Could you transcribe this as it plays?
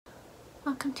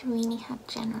Welcome to Weenie Hut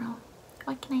General.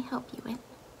 What can I help you with?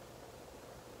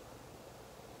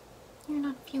 You're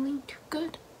not feeling too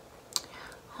good?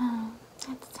 Oh,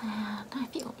 that's sad. I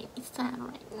feel really sad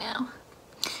right now.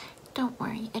 Don't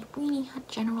worry, at Weenie Hut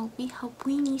General, we help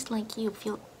weenies like you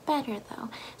feel better though.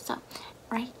 So,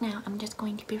 right now, I'm just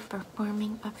going to be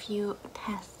performing a few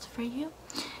tests for you.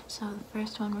 So the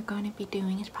first one we're going to be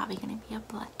doing is probably going to be a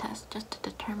blood test just to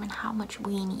determine how much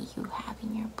weenie you have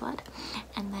in your blood.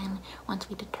 And then once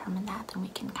we determine that, then we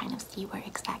can kind of see where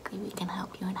exactly we can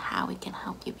help you and how we can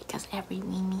help you, because every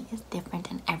weenie is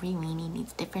different and every weenie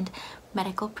needs different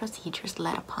medical procedures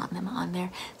led upon them on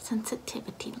their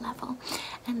sensitivity level.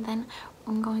 And then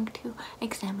I'm going to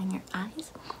examine your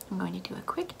eyes. I'm going to do a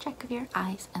quick check of your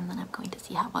eyes, and then I'm going to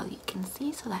see how well you can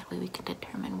see, so that way we can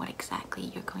determine what exactly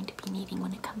you're going to be needing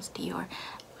when it comes to your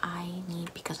eye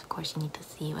need, because of course you need to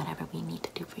see whatever we need to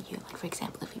do for you. Like for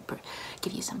example, if we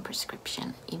give you some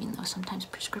prescription, even though sometimes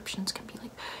prescriptions can be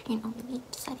like, you know, really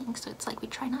upsetting, so it's like we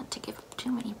try not to give up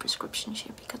too many prescriptions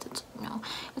here, because it's, you know,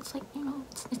 it's like, you know,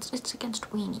 it's against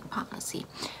weenie policy.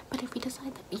 But if we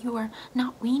decide that you are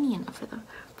not weenie enough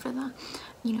for the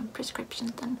you know,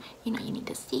 prescriptions, then you know you need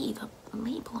to see the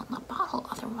label on the bottle,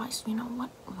 otherwise, you know what,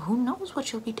 who knows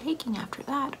what you'll be taking after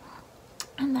that.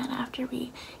 And then after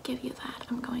we give you that,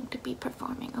 I'm going to be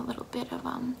performing a little bit of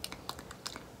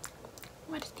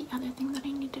what is the other thing that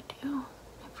I need to do?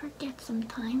 I forget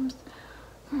sometimes.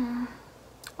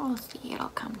 We'll see, it'll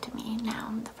come to me.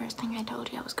 Now, the first thing I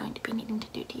told you I was going to be needing to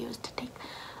do to you is to take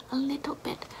a little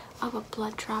bit of a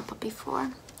blood drop. But before,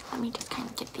 let me just kind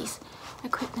of get these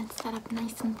equipment set up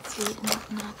nice and sweet and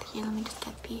whatnot here. Let me just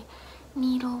get the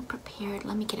needle prepared.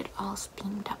 Let me get it all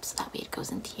steamed up so that way it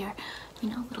goes into your, you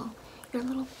know, your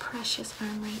little precious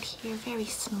arm right here very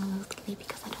smoothly,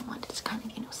 because I don't want it to kind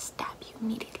of, you know, stab you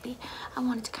immediately. I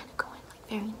want it to kind of go in like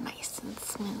very nice and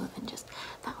smooth, and just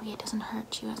that way it doesn't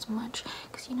hurt you as much.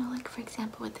 Because, you know, like for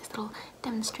example with this little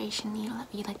demonstration needle that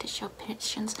we like to show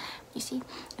patients, you see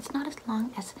it's not as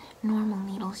long as normal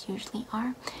needles usually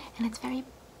are, and it's very,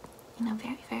 you know,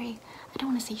 very, I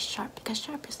don't want to say sharp, because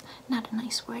sharp is not a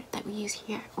nice word that we use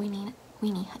here. We need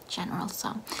Weenie Hut General,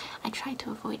 so I try to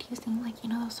avoid using, like, you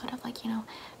know, those sort of like, you know,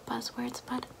 buzzwords.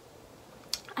 But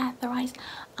otherwise,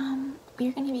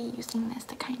 we're going to be using this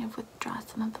to kind of withdraw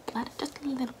some of the blood, just a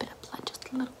little bit of blood, just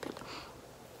a little bit.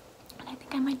 And I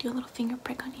think I might do a little finger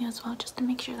prick on you as well, just to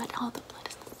make sure that all the blood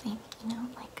is the same, you know,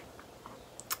 like,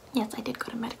 yes, I did go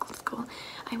to medical school.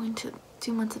 I went to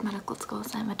 2 months of medical school,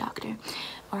 so I'm a doctor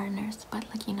or a nurse, but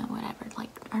like, you know, whatever, like,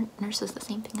 aren't nurses the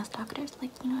same thing as doctors? Like,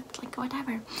 you know, it's like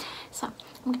whatever. So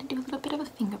I'm gonna do a little bit of a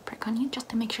finger prick on you just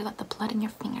to make sure that the blood in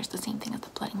your finger is the same thing as the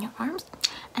blood in your arms.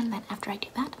 And then after I do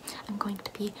that, I'm going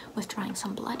to be withdrawing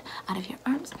some blood out of your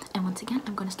arms, and once again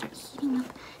I'm going to start heating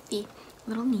up the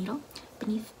little needle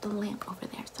beneath the lamp over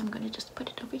there. So I'm going to just put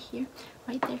it over here,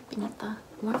 right there beneath the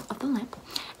warmth of the lamp.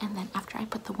 And then after I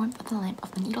put the warmth of the lamp,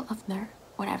 of the needle, of the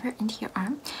whatever into your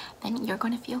arm, then you're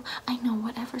going to feel, I know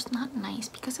whatever's not nice,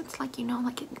 because it's like, you know,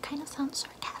 like it kind of sounds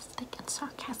sarcastic, and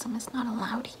sarcasm is not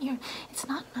allowed here. It's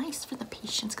not nice for the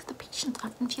patients, because the patients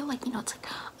often feel like, you know, it's like,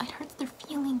 oh, it hurts their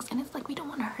feelings, and it's like, we don't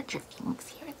want to hurt your feelings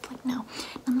here. It's like, no,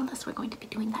 nonetheless we're going to be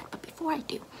doing that. But before I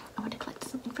do, I want to collect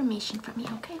some information from you,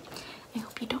 okay? I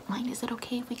hope you don't mind. Is it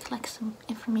okay if we collect some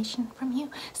information from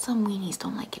you? Some weenies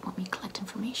don't like it when we collect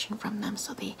information from them,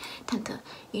 so they tend to,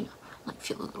 you know, like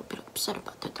feel a little bit upset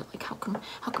about that. They're like, how come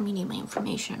you need my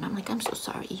information? And I'm like, I'm so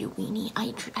sorry, you weenie.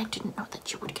 I didn't know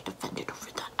that you would get offended over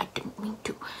that. I didn't mean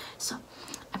to. So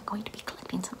I'm going to be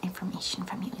collecting some information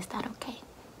from you. Is that okay?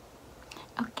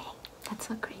 Okay, that's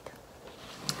so great.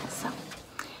 So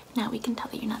now we can tell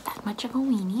that you're not that much of a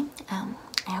weenie.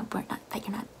 I hope that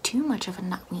you're not too much of a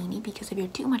nut weenie, because if you're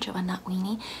too much of a nut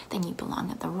weenie, then you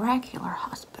belong at the regular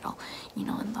hospital, you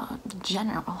know, in the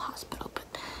general hospital. But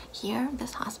here,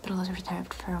 this hospital is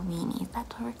reserved for weenies.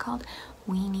 That's why we're called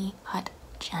Weenie Hut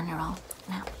General.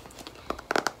 Now,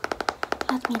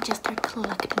 let me just start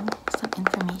collecting some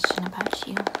information about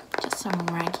you. Just some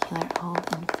regular old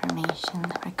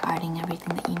information regarding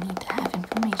everything that you need to have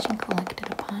information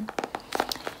collected upon.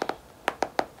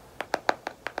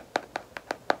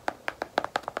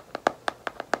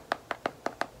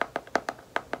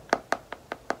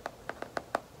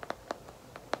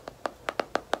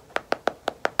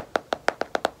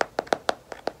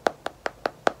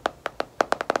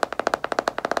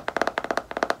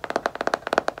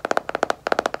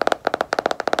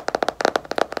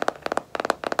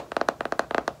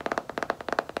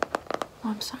 Oh,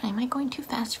 I'm sorry, am I going too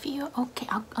fast for you? Okay,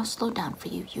 I'll slow down for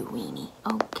you, you weenie.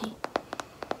 Okay.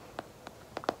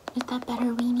 Is that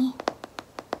better, weenie?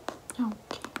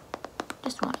 Okay.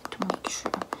 Just wanted to make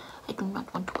sure. I do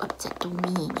not want to upset the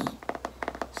weenie.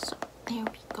 So there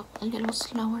we go. A little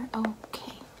slower.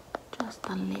 Okay. Just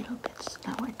a little bit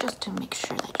slower, just to make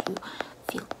sure that you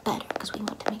feel better, because we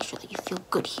want to make sure that you feel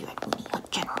good here at Weenie Hut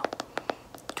General.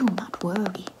 Do not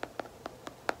worry.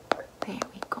 There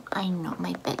we go. I know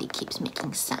my belly keeps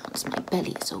making sounds. My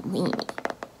belly is a weenie.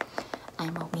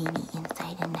 I'm a weenie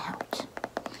inside and out.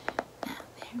 Now,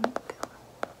 there we go.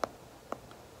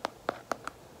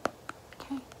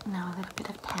 Okay, now a little bit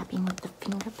of tapping with the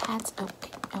finger pads.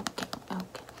 Okay, okay,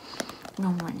 okay. No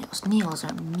more nails. Nails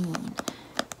are mean.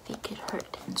 They get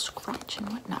hurt and scratch and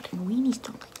whatnot, and weenies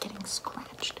don't like getting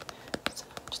scratched. So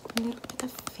just a little bit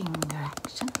of finger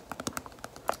action.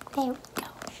 There we go.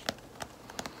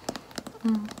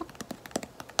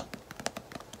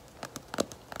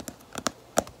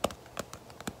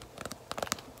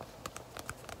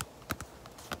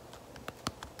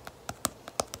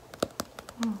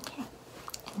 Okay,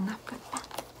 enough of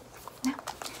that. Now,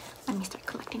 let me start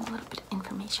collecting a little bit of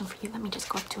information for you. Let me just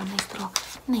go up to a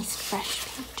nice fresh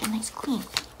page, a nice clean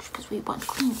page, because we want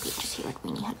clean pages here at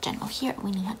Weenie Hut General. Here at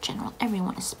Weenie Hut General,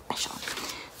 everyone is special.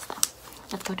 So,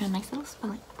 let's go to a nice little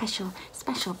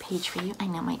special page for you. I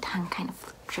know my tongue kind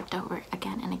of tripped over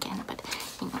again and again, but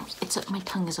you know, my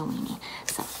tongue is a weenie.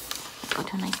 So, let's go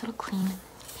to a nice little clean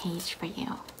page for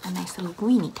you. A nice little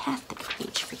weenie-tastic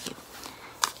page for you.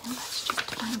 And let's just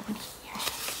find one here.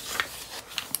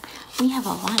 We have a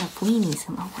lot of weenies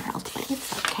in the world, but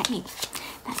it's okay.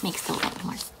 That makes the world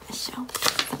more special,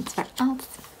 since we're all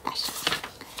special.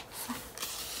 So,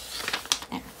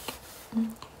 there we go.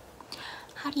 Okay.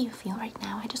 How do you feel right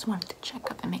now? I just wanted to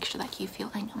check up and make sure that you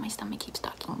feel, I know my stomach keeps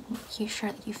talking. You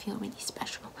sure that you feel really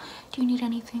special? Do you need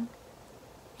anything?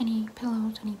 Any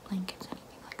pillows, any blankets,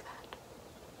 anything like that?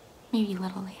 Maybe a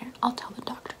little later. I'll tell the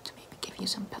doctor to maybe give you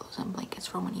some pillows and blankets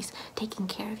for when he's taking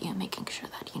care of you and making sure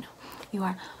that, you know, you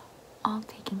are all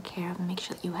taken care of, and make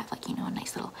sure that you have, like, you know, a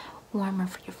nice little warmer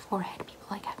for your forehead. People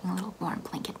like having a little warm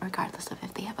blanket regardless of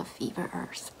if they have a fever or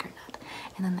are sick or not.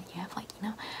 And then that you have, like, you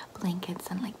know,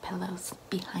 blankets and like pillows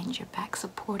behind your back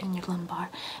supporting your lumbar,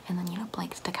 and then, you know,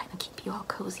 blankets to kind of keep you all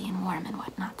cozy and warm and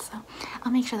whatnot. So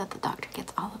I'll make sure that the doctor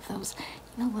gets all of those,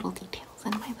 you know, little details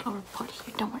in my little report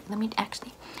here. Don't worry. Let me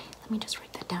just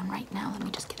write that down right now. Let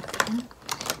me just get a pen.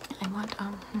 I want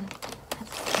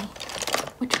let's see.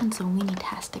 Which one's a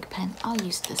weenie-tastic pen? I'll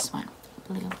use this one,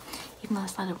 blue. Even though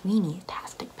it's not a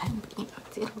weenie-tastic pen, but you know,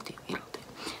 it'll do, it'll do.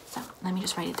 So, let me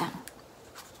just write it down.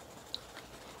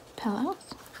 Pillows,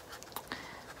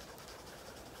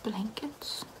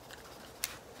 blankets,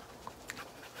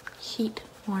 heat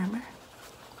warmer,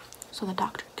 so the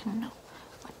doctor can know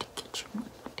what to get you and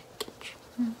what to get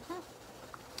you.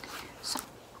 So,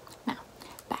 now,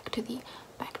 back to,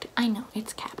 I know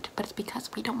it's capped, but it's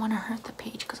because we don't want to hurt the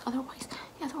page, because otherwise,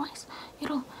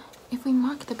 if we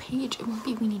mark the page, it won't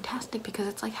be weenie-tastic, because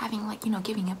it's like having, like, you know,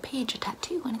 giving a page a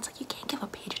tattoo, and it's like, you can't give a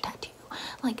page a tattoo.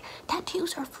 Like,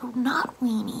 tattoos are for not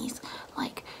weenies.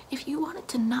 Like, if you wanted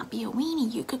to not be a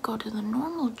weenie, you could go to the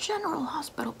normal general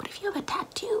hospital, but if you have a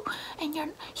tattoo and you're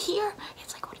here,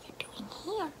 it's like, what are you doing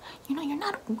here? You know, you're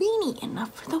not weenie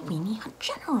enough for the Weenie Hut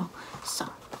General. So,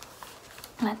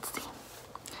 let's see.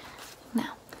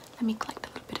 Now, let me collect a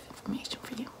little bit of information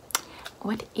for you.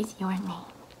 What is your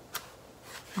name?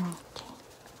 Okay.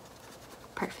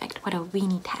 Perfect. What a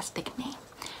weenie-tastic name.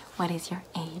 What is your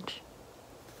age?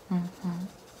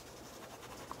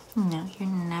 No, you're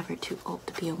never too old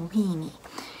to be a weenie.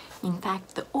 In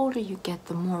fact, the older you get,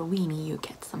 the more weenie you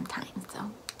get sometimes.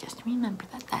 So just remember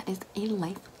that that is a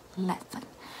life lesson.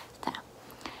 So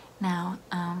now,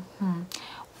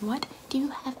 what do you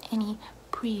have any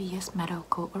previous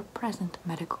medical or present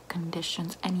medical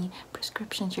conditions, any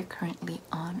prescriptions you're currently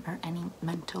on, or any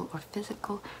mental or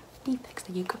physical defects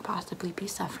that you could possibly be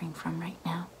suffering from right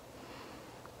now?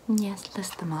 Yes,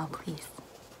 list them all, please.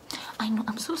 I know,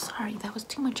 I'm so sorry. That was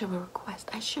too much of a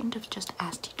request. I shouldn't have just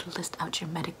asked you to list out your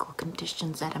medical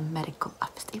conditions at a medical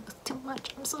office. It was too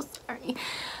much. I'm so sorry.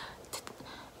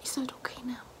 Is it okay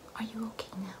now? Are you okay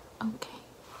now? Okay.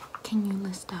 Can you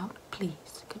list out,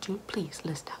 please? Could you please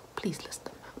list out? Please list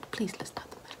them out. Please list out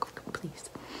the medical, please.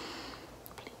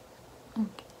 Please.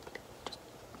 Okay. Just,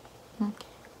 okay.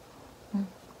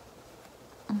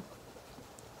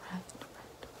 Right.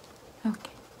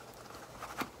 Okay.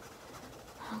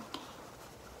 Okay.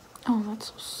 Oh, that's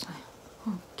so sad.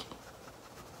 Okay.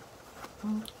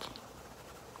 Okay.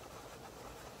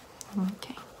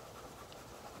 Okay.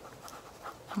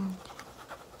 Okay. Okay.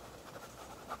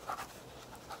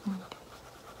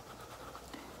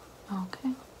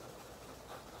 Okay.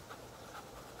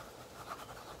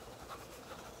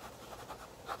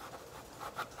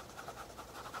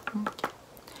 Okay.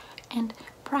 And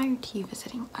prior to you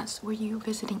visiting us, were you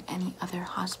visiting any other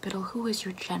hospital? Who was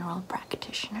your general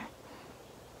practitioner?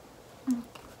 Okay.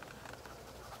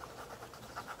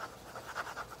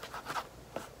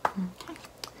 Okay.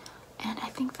 And I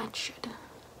think that should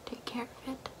take care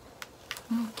of it.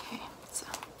 Okay, so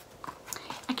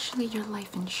actually your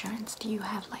life insurance, do you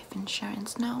have life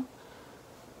insurance? No?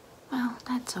 Well,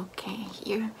 that's okay.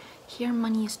 Here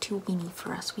money is too weenie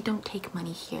for us. We don't take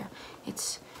money here.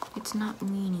 It's not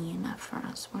weenie enough for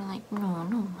us. We're like,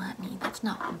 no money. That's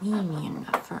not weenie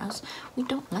enough for us. We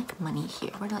don't like money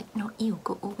here. We're like, no, ew,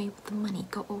 go away with the money.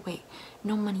 Go away.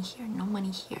 No money here. No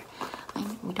money here.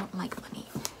 We don't like money.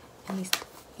 At least,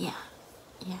 yeah.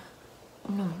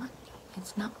 No money.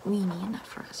 It's not weenie enough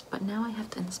for us. But now I have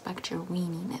to inspect your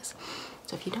weeniness.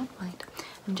 So if you don't mind,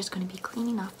 I'm just going to be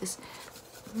cleaning off this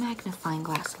magnifying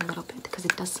glass a little bit because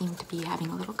it does seem to be having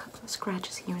a little couple of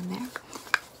scratches here and there.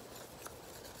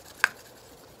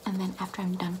 And then after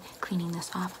I'm done cleaning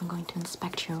this off, I'm going to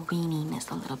inspect your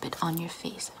weeniness a little bit on your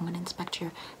face. I'm going to inspect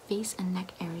your face and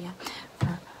neck area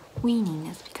for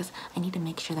weeniness because I need to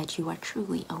make sure that you are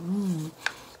truly a weenie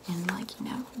and, like, you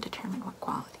know, determine what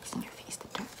qualities in your face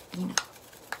that, you know,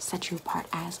 set you apart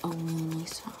as a weenie.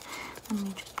 So let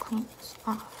me just clean this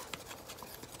off.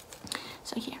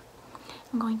 So here,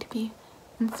 I'm going to be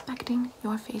inspecting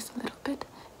your face a little bit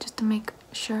just to make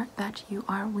sure that you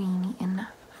are weenie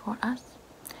enough for us.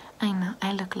 I know,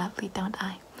 I look lovely, don't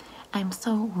I? I'm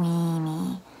so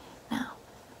weenie. Now,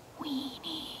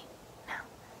 weenie. Now,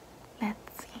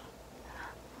 let's see.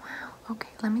 Wow, okay,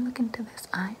 let me look into this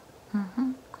eye.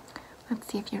 Let's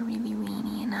see if you're really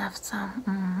weenie enough. So,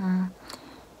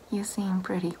 you seem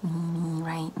pretty weenie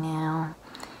right now.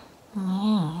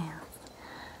 Yes.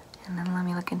 And then let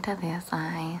me look into this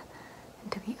eye,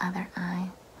 into the other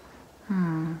eye.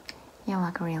 You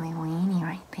look really weenie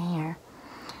right there.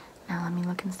 Now let me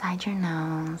look inside your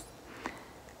nose.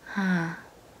 The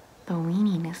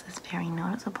weeniness is very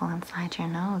noticeable inside your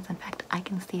nose. In fact, I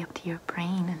can see up to your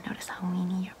brain and notice how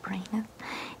weenie your brain is.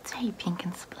 It's very pink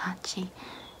and splotchy.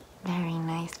 Very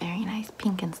nice,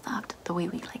 pink and soft, the way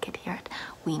we like it here at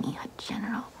Weenie Hut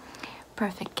General.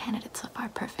 Perfect candidate so far,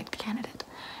 perfect candidate.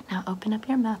 Now open up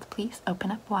your mouth, please.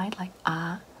 Open up wide, like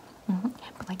ah.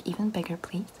 But like even bigger,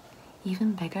 please.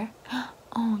 Even bigger.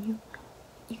 Oh, you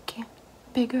can't.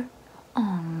 Bigger?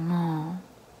 Oh no.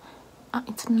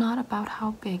 It's not about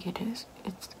how big it is.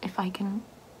 It's if I can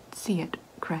see it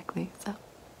correctly. So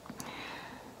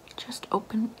just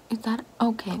open. Is that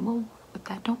okay? We'll work with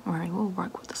that. Don't worry. We'll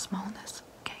work with the smallness.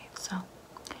 Okay. So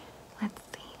let's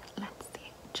see.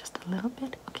 Just a little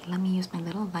bit. Okay. Let me use my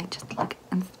little light just to like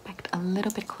inspect a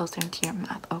little bit closer into your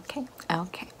mouth. Okay.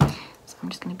 Okay. So I'm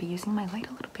just gonna be using my light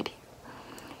a little bit here,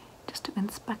 just to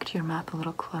inspect your mouth a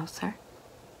little closer.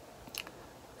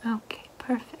 Okay.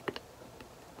 Perfect.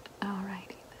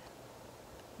 Alrighty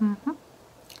then.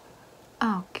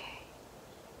 Okay.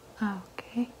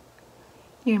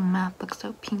 Your mouth looks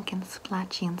so pink and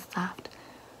splotchy and soft.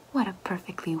 What a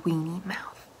perfectly weenie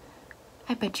mouth.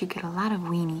 I bet you get a lot of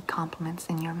weenie compliments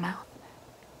in your mouth.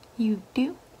 You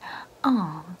do?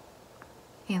 Oh,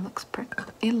 it looks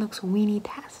perfect. It looks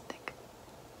weenie-tastic.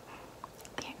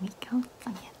 There we go.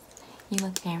 Oh, yes. You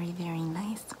look very, very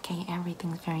nice. Okay,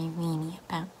 everything's very weenie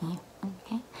about you.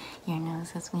 Okay? Your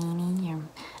nose is weenie, your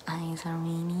eyes are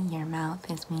weenie, your mouth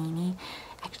is weenie.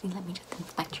 Actually, let me just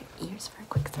inspect your ears for a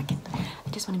quick second. I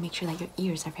just want to make sure that your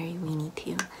ears are very weenie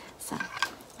too. So,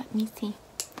 let me see.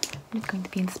 I'm just going to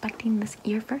be inspecting this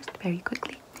ear first very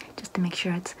quickly, just to make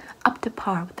sure it's up to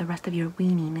par with the rest of your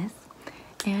weeniness.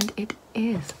 And it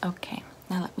is. Okay,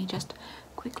 now let me just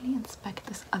quickly inspect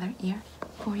this other ear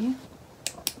for you.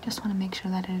 Just want to make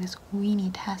sure that it is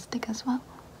weenie-tastic as well.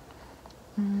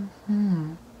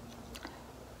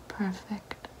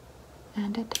 Perfect.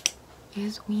 And it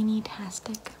is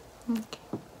weenie-tastic.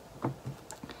 Okay.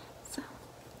 So,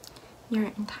 your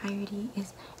entirety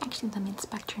is... Actually, let me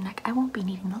inspect your neck. I won't be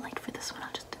needing the light for this one.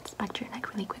 I'll just inspect your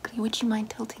neck really quickly. Would you mind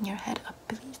tilting your head up,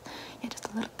 please? Yeah,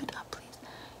 just a little bit up, please.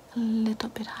 A little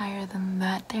bit higher than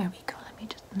that. There we go. Let me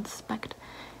just inspect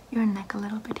your neck a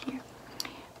little bit here.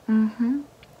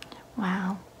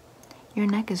 Wow. Your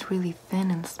neck is really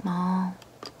thin and small.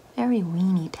 Very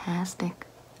weenie-tastic.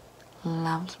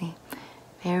 Lovely.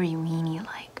 Very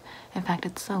weenie-like. In fact,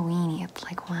 it's so weenie. It's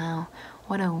like, wow,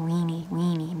 what a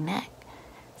weenie neck.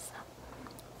 So,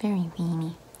 very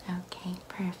weenie. Okay,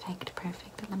 perfect.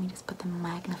 Let me just put the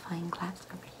magnifying glass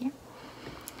over here.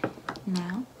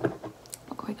 Now,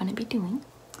 what we're going to be doing,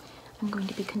 I'm going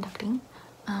to be conducting,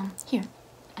 here.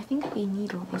 I think the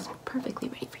needle is perfectly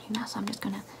ready for you now, so I'm just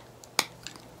going to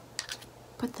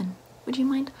put the... Would you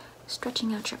mind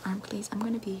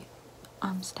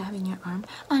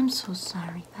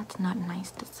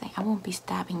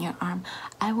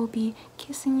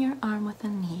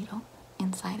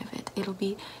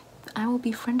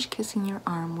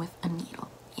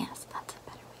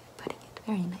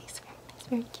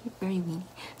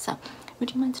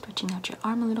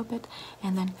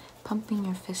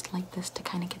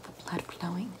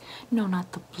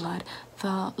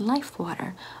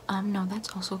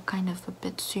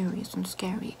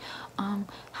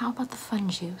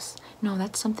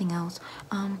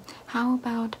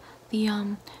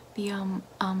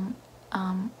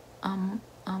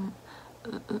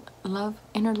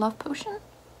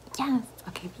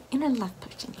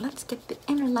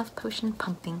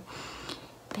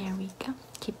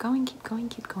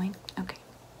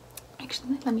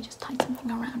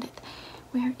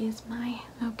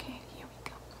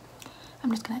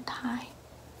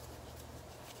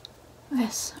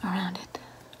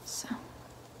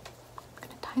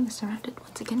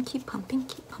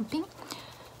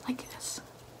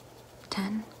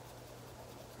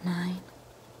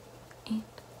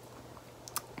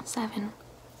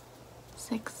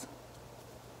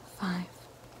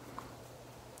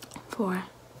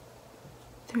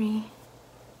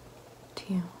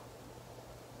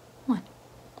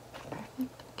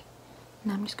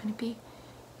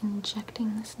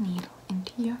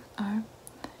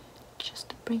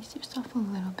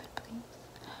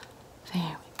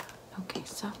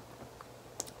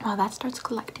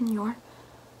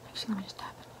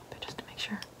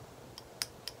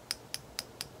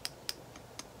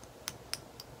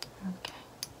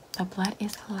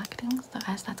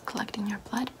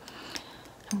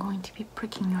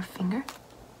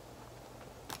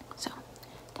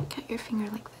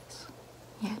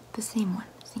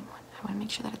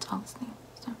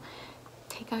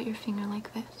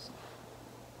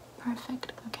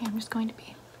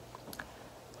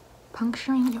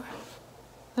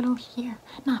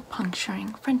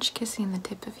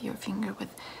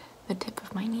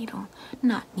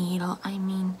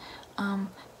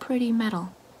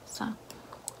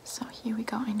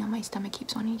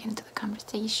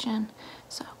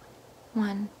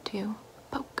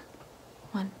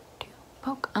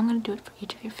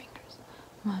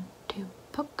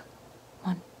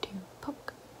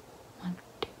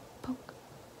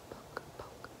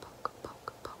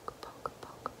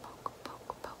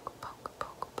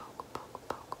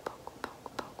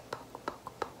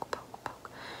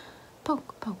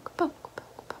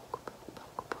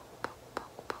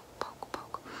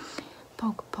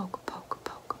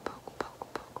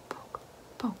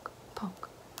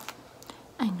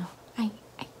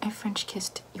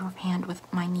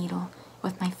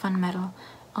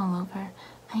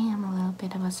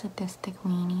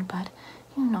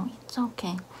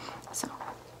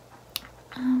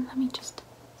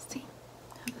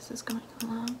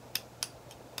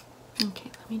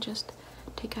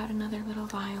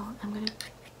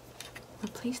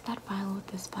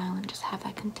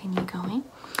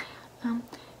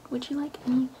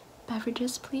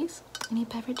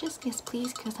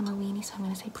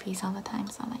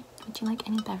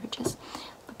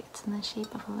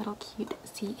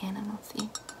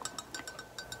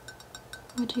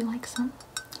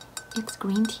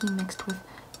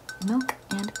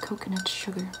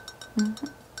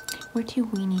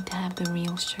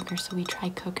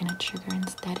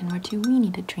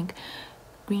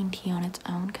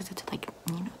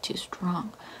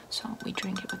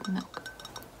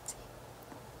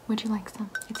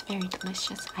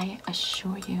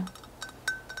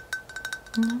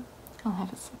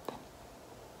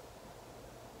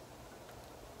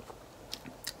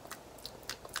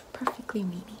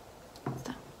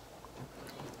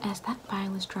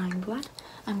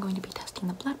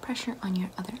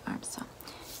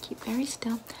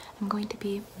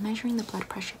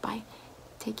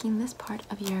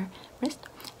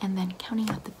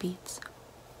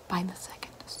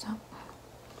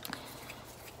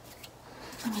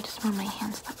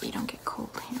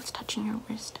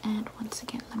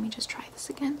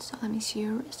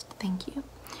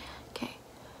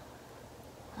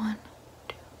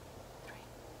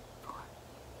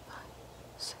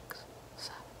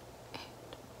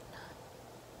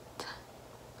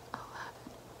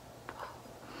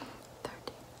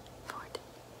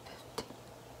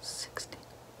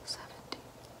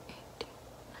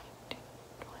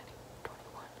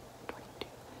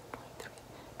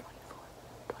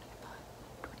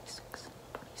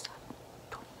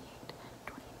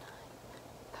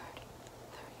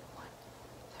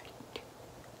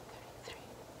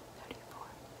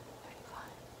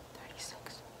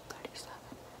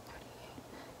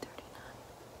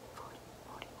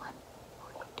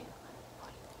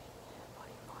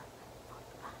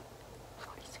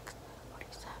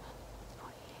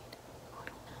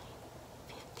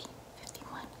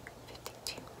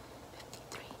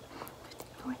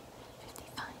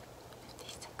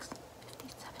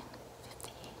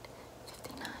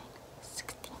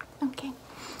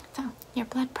your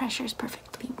blood pressure is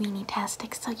perfectly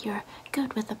weenie-tastic, so you're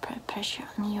good with the pressure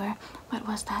on your, what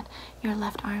was that, your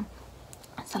left arm.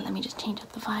 So let me just change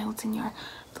up the vials in your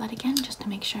blood again, just to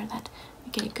make sure that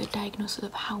we get a good diagnosis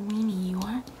of how weenie you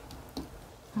are.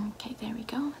 Okay, there we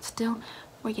go. Still,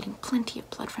 we're getting plenty of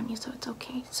blood from you, so it's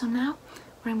okay. So now,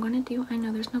 what I'm going to do, I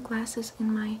know there's no glasses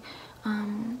in my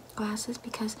glasses,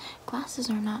 because glasses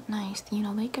are not nice. You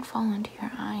know, they could fall into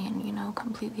your eye and, you know,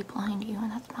 completely blind you,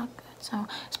 and that's not good. So,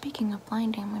 speaking of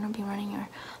blinding, I'm going to be running your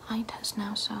eye test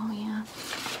now, so yeah.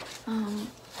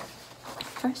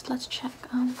 First, let's check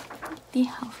the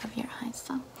health of your eyes.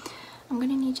 So, I'm going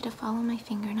to need you to follow my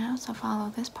finger now. So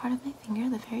follow this part of my finger,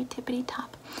 the very tippity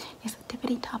top. Is the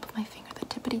tippity top of my finger, the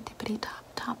tippity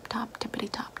top, tippity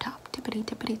top,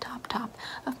 tippity top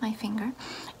of my finger.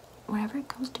 Wherever it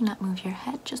goes, do not move your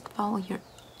head. Just follow your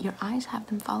eyes. Have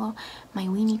them follow my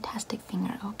weenie-tastic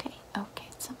finger. Okay,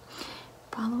 so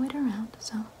follow it around.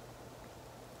 So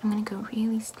I'm going to go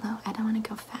really slow. I don't want to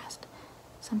go fast.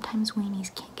 Sometimes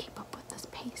weenies can't keep up with this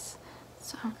pace.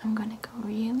 So I'm going to go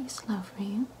really slow for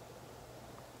you.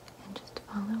 Just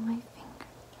follow my finger,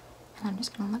 and I'm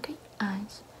just going to look at your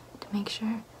eyes to make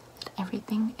sure that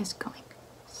everything is going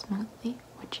smoothly,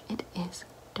 which it is.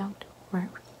 Don't worry.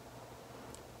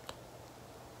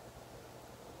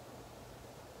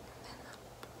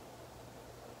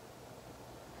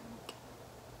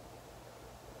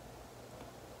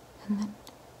 And then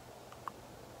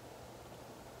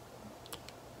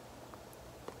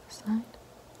to the side.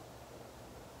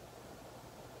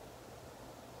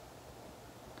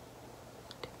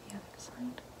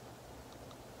 Side.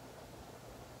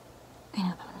 I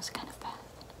know that one was kind of fast.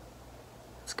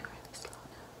 Let's go really slow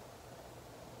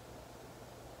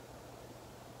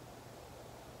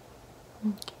now.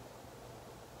 Okay.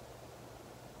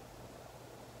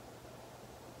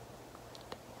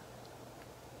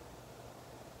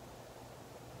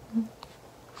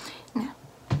 Now,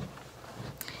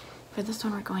 for this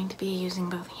one, we're going to be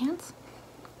using both hands,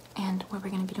 and what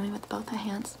we're going to be doing with both the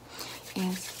hands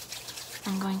is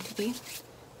I'm going to be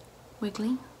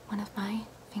wiggling one of my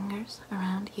fingers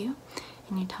around you,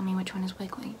 and you tell me which one is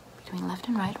wiggling between left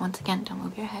and right. Once again, don't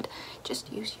move your head,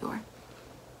 just use your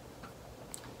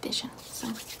vision. So,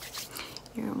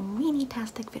 your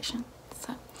weenie-tastic vision.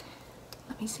 So,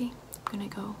 let me see. I'm gonna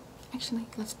go, actually,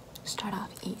 let's start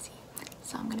off easy.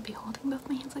 So, I'm gonna be holding both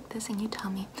my hands like this, and you tell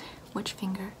me which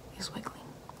finger is wiggling.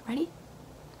 Ready?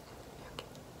 Okay,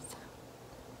 so.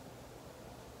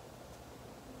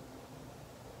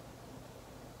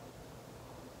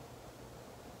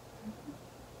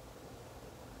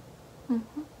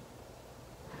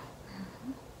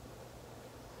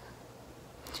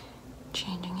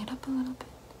 Changing it up a little bit.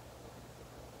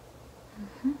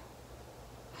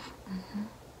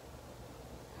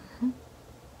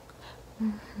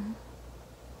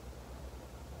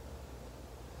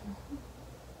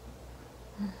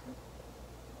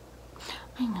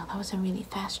 I know that was a really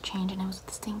fast change, and it was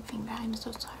the same finger. I'm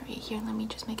so sorry. Here, let me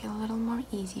just make it a little more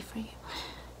easy for you.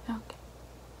 Okay.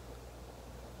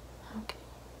 Okay.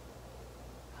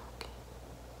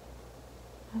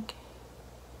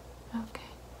 Okay.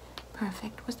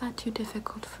 Perfect. Was that too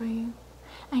difficult for you?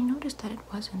 I noticed that it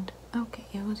wasn't. Okay,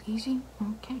 it was easy.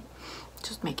 Okay.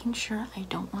 Just making sure I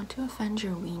don't want to offend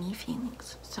your weenie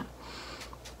feelings. So,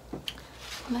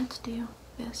 let's do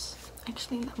this.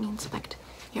 Actually, let me inspect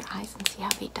your eyes and see how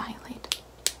they dilate.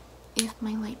 If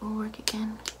my light will work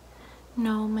again.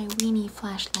 No, my weenie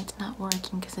flashlight's not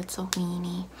working because it's a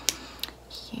weenie.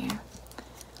 Here,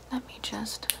 let me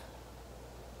just...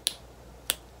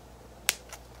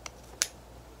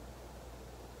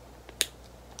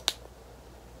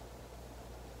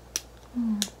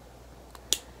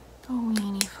 The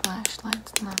weenie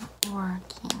flashlight's not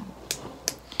working.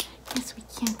 Guess we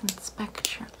can't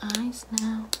inspect your eyes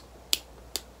now.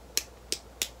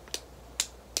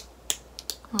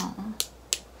 Oh,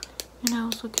 and I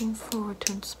was looking forward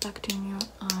to inspecting your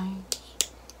eyes.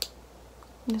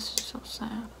 This is so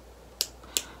sad.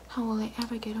 How will I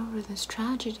ever get over this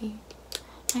tragedy?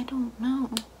 I don't know.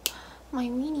 My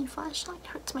weenie flashlight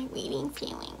hurts my weenie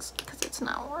feelings because it's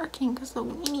not working because the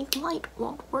weenie light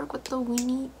won't work with the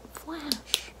weenie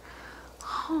flash.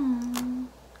 Oh.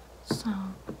 So,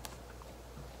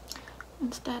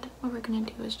 instead, what we're going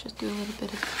to do is just do a little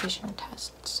bit of a vision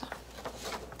test. So,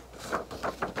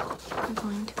 we're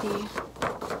going to be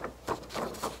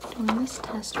doing this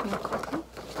test real quickly.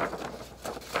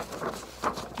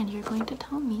 And you're going to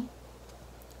tell me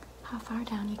how far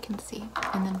down you can see.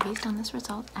 And then based on this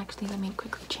result, actually let me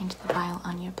quickly change the vial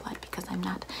on your blood because I'm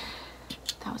not,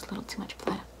 that was a little too much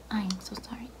blood. I am so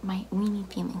sorry. My weenie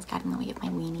feelings got in the way of my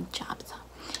weenie job. So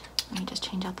Let me just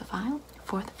change out the file.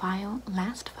 Fourth file,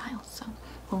 last file. So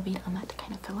we'll wait on that to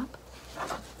kind of fill up.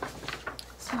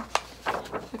 So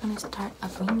we're going to start a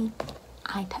weenie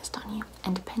eye test on you.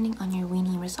 And depending on your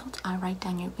weenie results, I'll write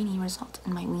down your weenie results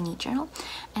in my weenie journal.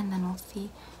 And then we'll see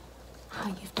how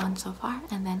you've done so far.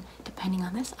 And then depending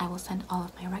on this, I will send all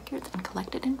of my records and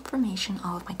collected information,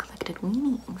 all of my collected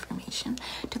weenie information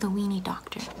to the weenie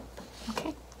doctor.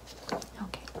 Okay?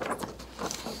 Okay.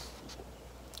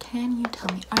 Can you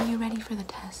tell me, are you ready for the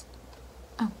test?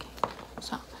 Okay,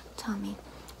 so tell me,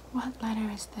 what letter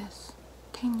is this?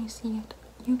 Can you see it?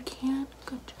 You can?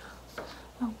 Good job.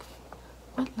 Okay,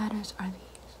 what letters are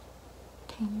these?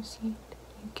 Can you see it?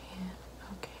 You can.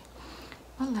 Okay.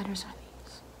 What letters are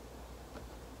these?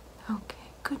 Okay,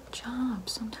 good job.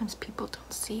 Sometimes people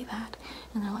don't see that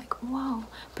and they're like, whoa,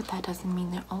 but that doesn't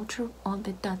mean they're ultra,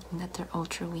 it does mean that they're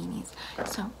ultra weenies.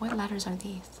 So what letters are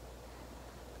these?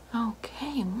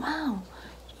 Okay, wow,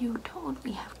 you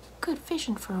totally have good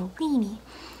vision for a weenie.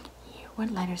 Here,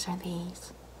 what letters are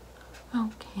these?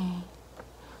 Okay.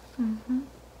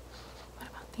 What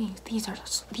about these?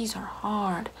 These are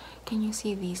hard. Can you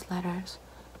see these letters?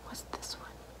 What's this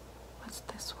one? What's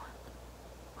this one?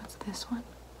 What's this one?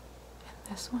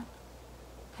 And this one?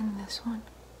 And this one?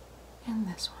 And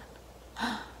this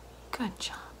one? Good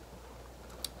job.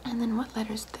 And then what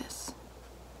letter is this?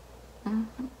 And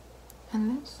this?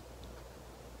 And this?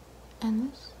 And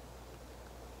this?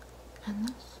 And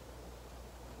this?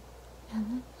 And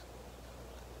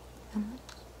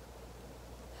this?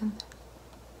 And this?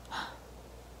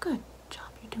 Good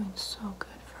job. You're doing so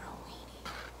good for a weenie.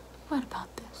 What about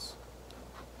this?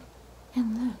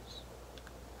 And this?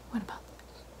 What about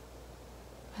this?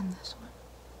 And this one?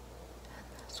 And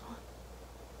this one?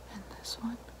 And this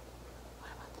one?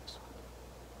 What about this one?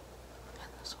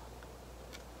 And this one?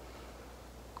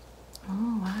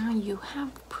 Oh, wow, you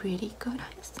have pretty good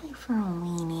eyesight for a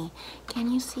weenie.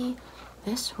 Can you see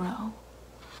this row?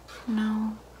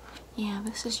 No. Yeah,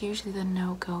 this is usually the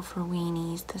no-go for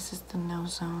weenies. This is the no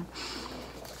zone.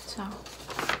 So,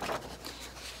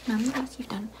 nonetheless, you've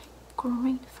done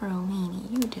great for a weenie.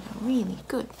 You did a really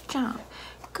good job.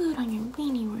 Good on your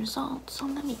weenie results. So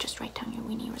let me just write down your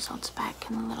weenie results back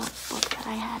in the little book that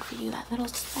I had for you, that little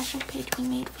special page we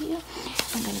made for you.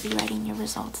 I'm going to be writing your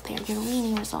results there, your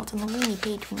weenie results, and the weenie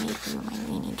page we made for you in my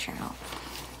weenie journal.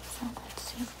 So let's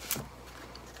see.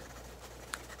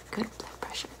 Good blood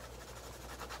pressure.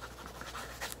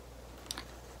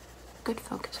 Good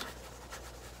focus.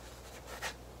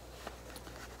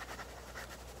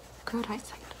 Good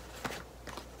eyesight.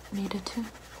 Made it to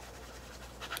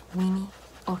weenie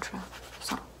ultra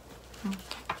song.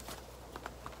 Okay.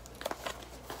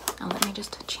 Now let me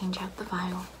just change out the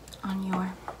vial on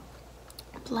your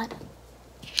blood.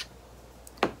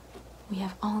 We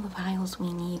have all the vials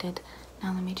we needed.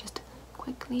 Now let me just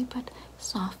quickly but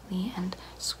softly and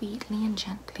sweetly and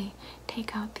gently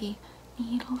take out the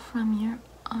needle from your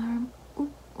arm.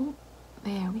 Ooh, ooh.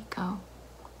 There we go.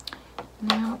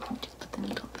 Now let me just put the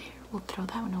needle there. We'll throw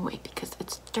that one away because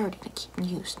it's dirty to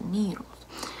keep used needles.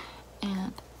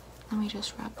 And let me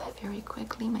just rub that very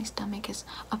quickly. My stomach is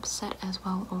upset as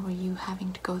well over you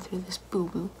having to go through this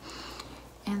boo-boo.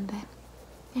 And then,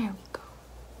 there we go.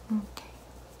 Okay.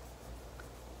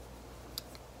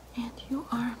 And you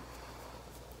are.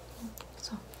 Okay,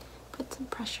 so put some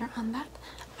pressure on that.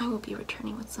 I will be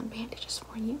returning with some bandages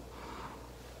for you.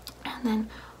 And then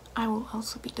I will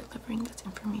also be delivering this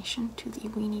information to the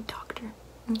weenie doctor.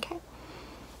 Okay?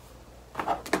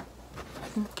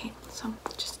 Okay, so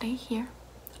just stay here.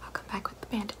 I'll come back with the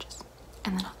bandages.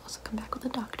 And then I'll also come back with the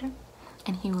doctor.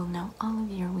 And he will know all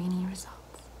of your weenie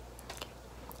results. Okay?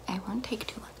 I won't take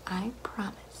too long. I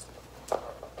promise.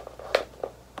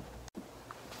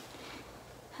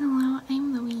 Hello,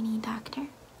 I'm the weenie doctor.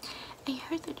 I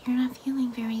heard that you're not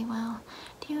feeling very well.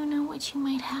 Do you know what you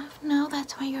might have? No,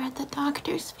 that's why you're at the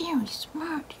doctor's. Very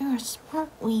smart. You're a smart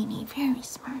weenie. Very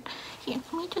smart. Here,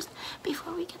 let me just,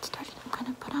 before we get started, I'm going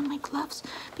to put on my gloves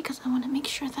because I want to make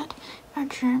sure that our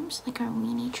germs, like our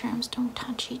weenie germs, don't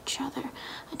touch each other.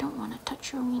 I don't want to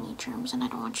touch your weenie germs, and I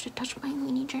don't want you to touch my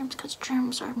weenie germs because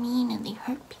germs are mean and they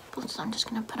hurt people. So I'm just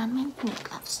going to put on my weenie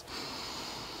gloves.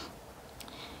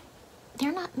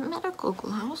 They're not medical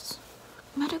gloves.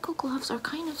 Medical gloves are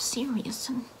kind of serious,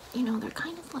 and you know, they're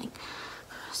kind of like,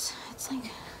 it's like,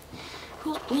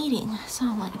 who's bleeding? So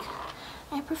like,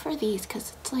 I prefer these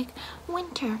because it's like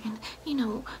winter and, you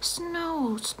know,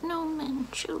 snow, snowmen,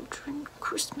 children,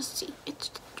 Christmassy.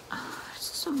 It's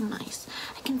so nice.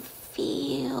 I can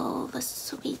feel the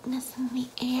sweetness in the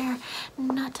air,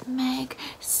 nutmeg,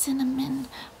 cinnamon,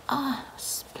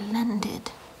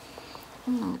 splendid.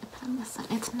 I'm going to put on the side.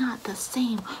 It's not the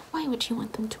same. Why would you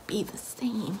want them to be the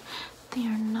same? They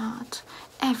are not.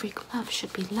 Every glove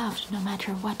should be loved no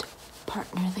matter what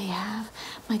partner they have.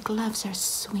 My gloves are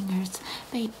swingers.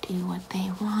 They do what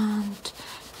they want.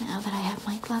 Now that I have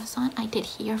my gloves on, I did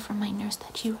hear from my nurse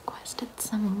that you requested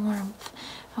some warmth.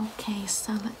 Okay,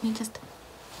 so let me just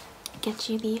get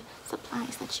you the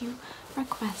supplies that you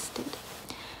requested.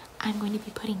 I'm going to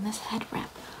be putting this head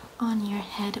wrap on your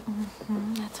head.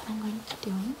 That's what I'm going to be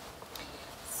doing.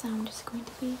 So I'm just going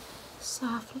to be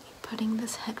softly putting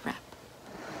this head wrap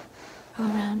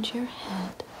around your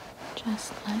head,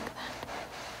 just like that.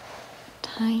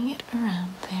 Tying it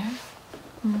around there.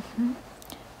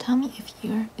 Tell me if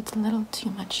it's a little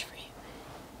too much for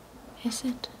you. Is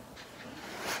it?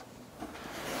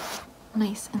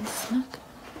 Nice and snug?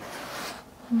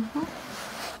 Okay,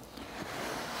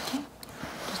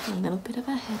 just a little bit of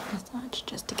a head massage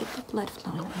just to get the blood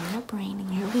flowing in your brain,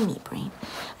 in your weenie brain.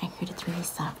 I heard it's really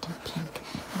soft and pink,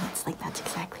 and it's like that's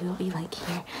exactly what we like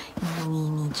here in the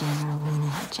weenie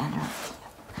head general.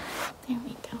 There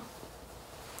we go.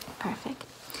 Perfect.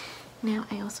 Now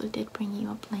I also did bring you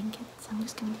a blanket, so I'm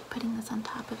just going to be putting this on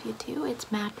top of you too. It's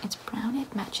brown,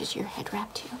 it matches your head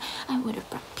wrap too. I would have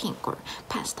brought pink or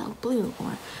pastel blue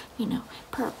or,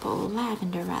 purple,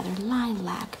 lavender rather,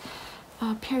 lilac,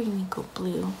 periwinkle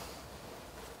blue,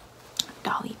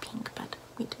 dolly pink, but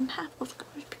we didn't have those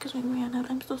colors because we ran out.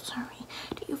 I'm so sorry.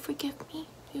 Do you forgive me?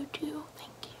 You do?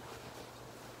 Thank you.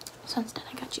 So instead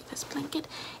I got you this blanket.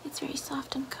 It's very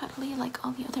soft and cuddly like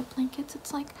all the other blankets.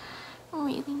 It's like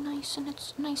really nice and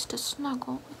it's nice to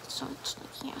snuggle with. So it's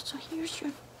like, yeah, so here's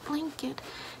your blanket.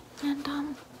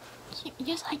 And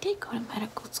yes, I did go to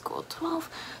medical school, 12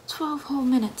 whole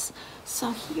minutes.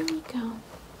 So here we go.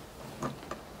 I'm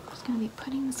just gonna be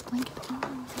putting this blanket on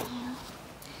over here,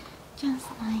 just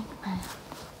like that.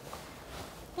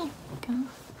 There we go,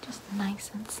 just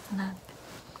nice and snug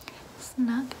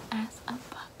as a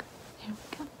bug. There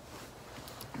we go.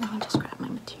 Let me just grab my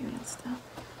materials though.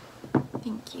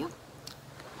 Thank you.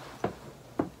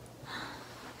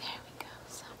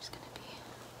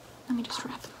 Let me just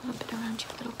wrap it a little bit around you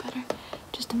a little better,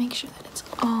 just to make sure that it's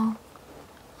all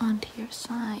onto your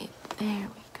side. There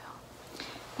we go.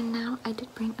 And now I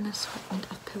did bring an assortment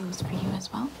of pillows for you as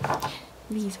well.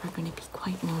 These are going to be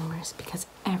quite numerous because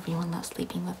everyone loves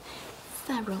sleeping with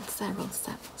several pillows.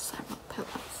 So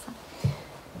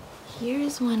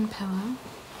here's one pillow.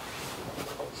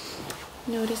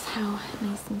 Notice how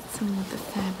nice and smooth the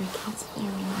fabric is.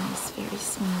 Very nice, very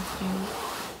smooth, very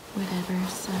whatever.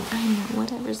 So I know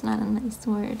whatever's not a nice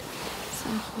word. So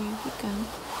here we go.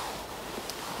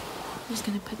 I'm just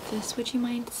gonna put this. Would you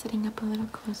mind sitting up a little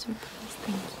closer, please?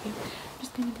 Thank you. I'm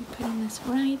just gonna be putting this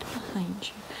right behind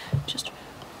you. Just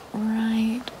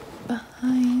right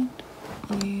behind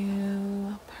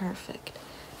you. Perfect.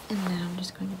 And now I'm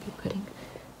just going to be putting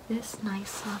this nice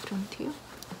soft one too.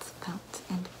 It's felt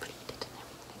and printed and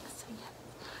everything. So yeah,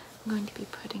 I'm going to be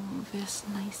putting this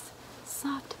nice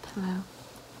soft pillow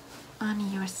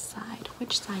on your side.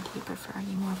 Which side do you prefer? Are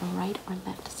you more of a right or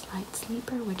left side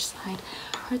sleeper? Which side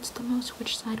hurts the most?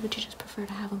 Which side would you just prefer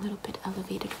to have a little bit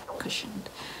elevated or cushioned?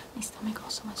 My stomach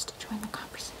also wants to join the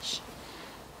conversation.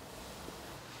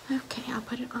 Okay, I'll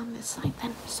put it on this side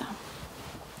then. So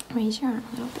raise your arm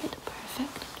a little bit.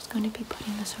 Perfect. I'm just going to be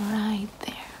putting this right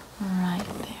there. Right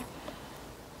there.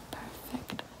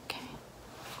 Perfect. Okay.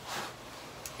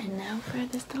 And now for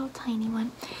this little tiny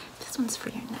one. This one's for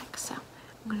your neck. So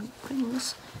I'm going to be putting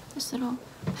this little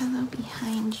pillow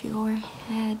behind your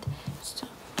head. So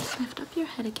just lift up your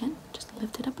head again. Just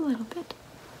lift it up a little bit.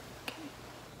 Okay.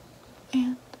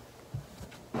 And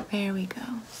there we go.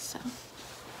 So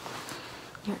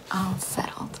you're all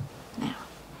settled. Now,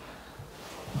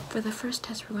 for the first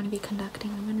test we're going to be conducting,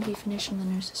 I'm going to be finishing the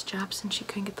nurse's job since she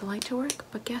couldn't get the light to work.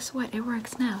 But guess what? It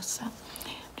works now. So I'm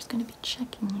just going to be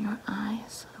checking your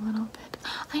eyes a little bit.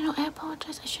 I know, I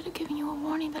apologize. I should have given you a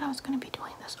warning that I was going to be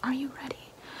doing this. Are you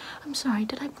ready? I'm sorry.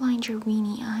 Did I blind your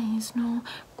weenie eyes? No.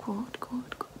 Good.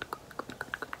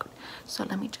 So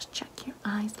let me just check your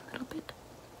eyes a little bit.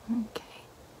 Okay.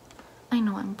 I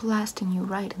know I'm blasting you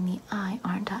right in the eye,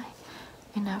 aren't I?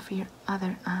 And now for your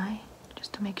other eye,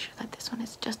 just to make sure that this one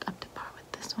is just up to par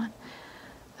with this one.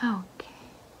 Okay.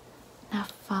 Now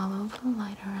follow the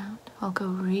light around. I'll go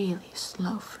really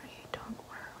slow for you, don't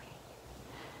worry.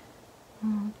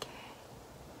 Okay.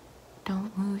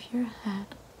 Don't move your head.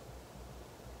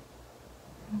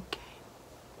 Okay.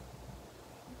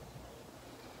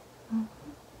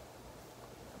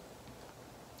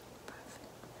 Perfect.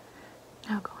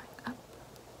 Now going up.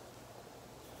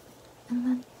 And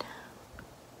then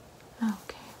down.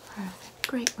 Okay, perfect.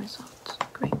 Great results.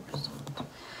 Great results.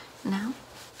 now,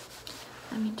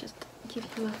 let me just give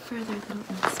you a further little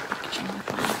inspection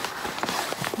of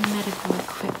my medical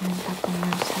equipment that the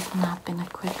nurse has not been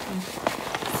equipped with.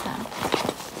 So,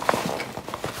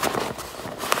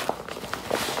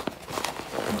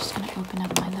 I'm just going to open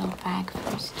up my little bag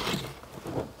first.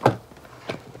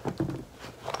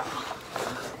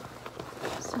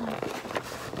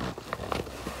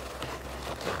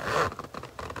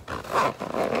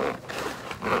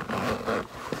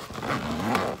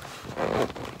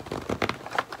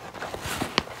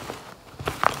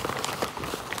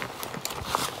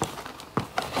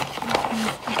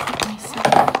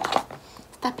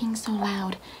 Stop being so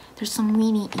loud. There's some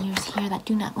weenie ears here that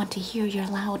do not want to hear your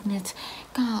loudness.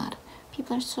 God,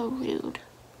 people are so rude.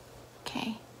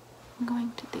 Okay, I'm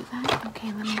going to do that.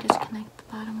 Okay, let me just connect the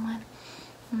bottom one.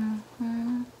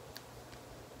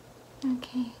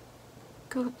 Okay,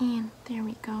 go in. There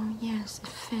we go. Yes, it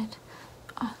fit.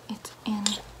 Oh, it's in.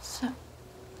 So,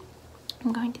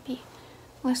 I'm going to be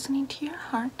listening to your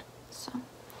heart. So,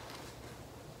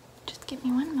 just give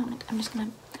me one moment. I'm just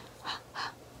going to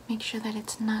make sure that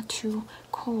it's not too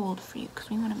cold for you, because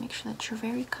we want to make sure that you're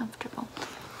very comfortable.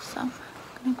 So I'm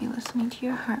going to be listening to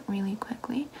your heart really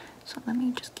quickly. So let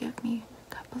me just give me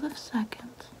a couple of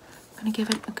seconds. I'm going to give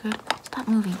it a good, stop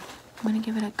moving. I'm going to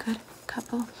give it a good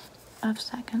couple of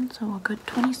seconds. So a good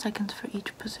 20 seconds for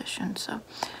each position. So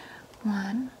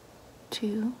 1,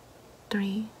 2,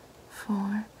 3,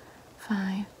 4,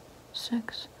 5,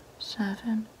 6,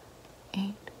 7,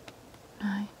 8,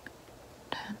 9,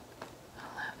 10.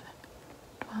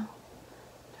 12,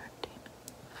 13,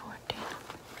 14,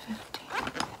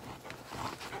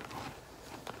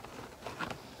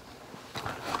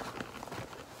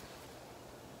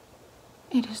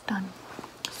 15. It is done.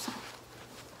 So,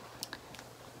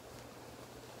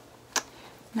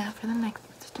 now for the next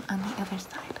position on the other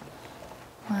side.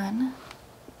 1,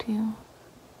 2,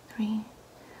 3,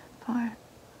 4,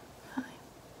 5,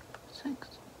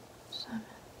 6, 7,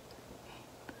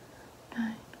 8,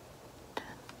 9, 10,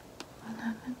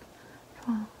 11,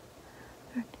 12,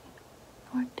 13,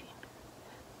 14,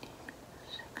 15,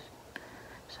 16,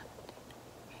 17,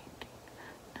 18,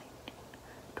 19,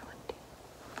 20.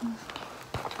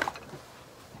 Okay.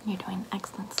 You're doing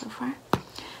excellent so far.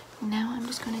 Now I'm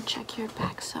just going to check your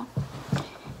back. So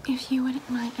if you wouldn't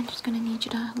mind, I'm just going to need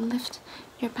you to lift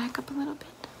your back up a little bit.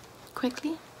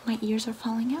 Quickly. My ears are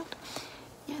falling out.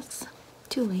 Yes,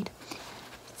 too late.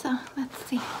 So let's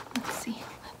see.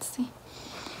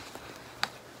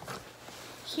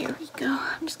 Here we go.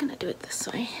 I'm just gonna do it this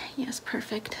way. Yes,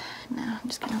 perfect. Now I'm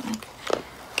just gonna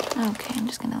okay, I'm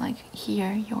just gonna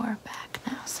hear your back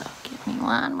now. So give me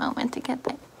one moment to get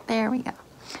there. There we go.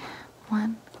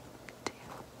 1, 2,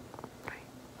 3,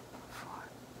 4,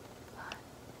 5,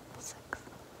 6,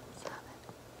 7,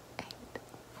 8,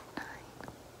 9,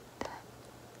 10,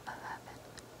 11,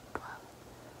 12,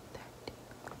 13,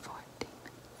 14,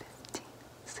 15,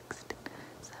 16,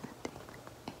 17,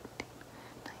 18,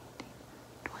 19,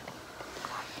 20.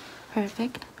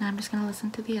 Perfect. Now I'm just going to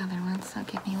listen to the other one, so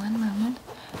give me one moment.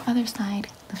 Other side,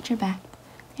 lift your back.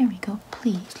 There we go.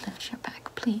 Please lift your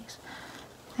back, please.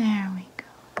 There we go.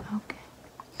 Okay.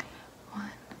 1,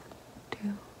 2,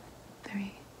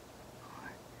 3,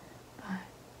 4, 5,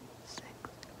 6,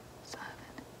 7,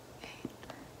 8,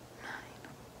 9,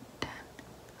 10,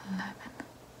 11,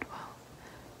 12,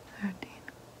 13,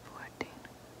 14,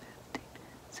 15,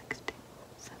 16,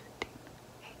 17,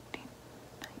 18,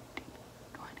 19,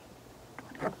 20,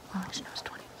 21. Well, actually, no, it's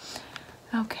 20.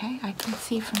 Okay, I can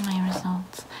see from my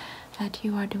results that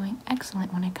you are doing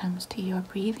excellent when it comes to your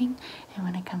breathing and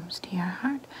when it comes to your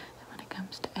heart and when it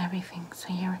comes to everything.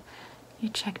 So you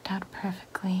checked out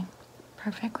perfectly,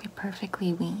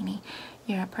 weenie.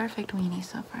 You're a perfect weenie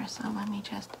so far. So let me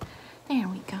just, there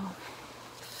we go.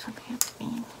 Okay.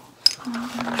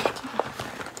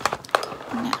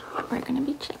 Now, what we're going to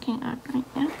be checking out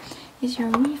right now is your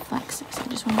reflexes. I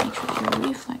just want to make sure that your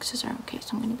reflexes are okay.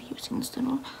 So I'm going to be using this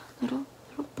little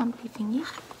bumpy thingy.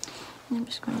 And I'm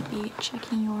just going to be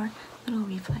checking your little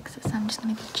reflexes. I'm just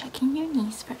going to be checking your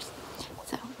knees first.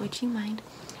 So, would you mind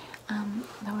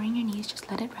lowering your knees? Just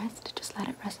let it rest. Just let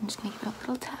it rest. I'm just going to give it a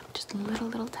little tap. Just a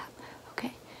little tap.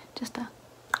 Okay? Just a...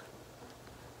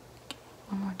 Okay.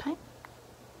 One more time.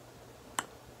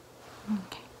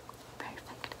 Okay.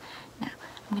 Perfect. Now,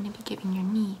 I'm going to be giving your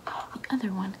knee, the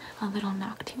other one, a little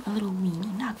knock too. A little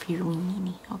weenie knock for your weenie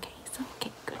knee. Okay? So,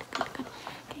 okay. Good.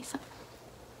 Okay, so...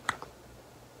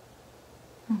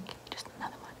 Okay, just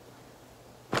another one.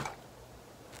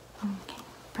 Okay,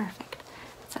 perfect.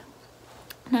 So,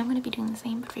 now I'm going to be doing the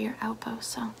same but for your elbow.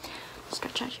 So,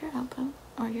 stretch out your elbow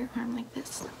or your arm like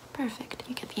this. Perfect.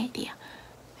 You get the idea.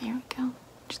 There we go.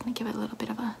 Just gonna give it a little bit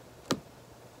of a...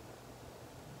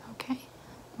 Okay,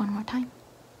 one more time.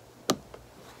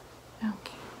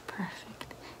 Okay,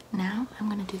 perfect. Now I'm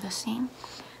gonna do the same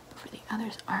for the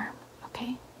other's arm.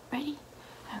 Okay, ready?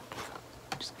 Okay,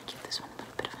 I'm just gonna give this one a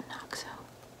little bit of a knock, so.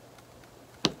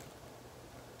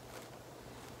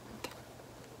 Okay.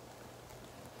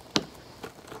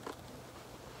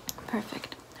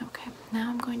 Perfect. Okay, now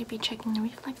I'm going to be checking the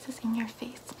reflexes in your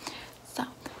face. So,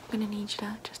 I'm gonna need you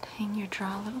to just hang your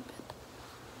jaw a little bit.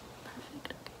 Perfect.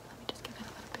 Okay, let me just give it a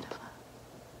little bit of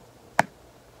a...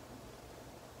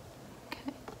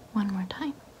 Okay, one more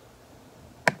time.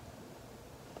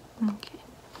 Okay.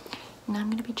 Now I'm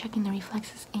going to be checking the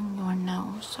reflexes in your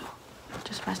nose, so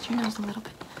just rest your nose a little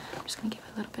bit. I'm just going to give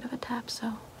it a little bit of a tap,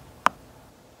 so.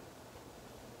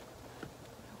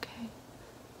 Okay.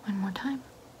 One more time.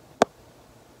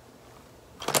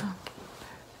 Okay,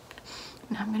 perfect.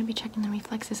 Now I'm going to be checking the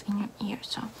reflexes in your ears,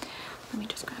 so let me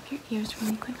just grab your ears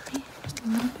really quickly. Just a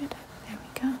little bit. There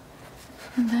we go.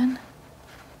 And then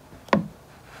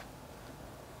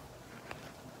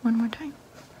one more time.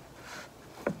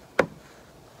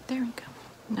 There we go.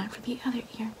 Now for the other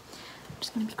ear. I'm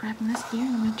just going to be grabbing this ear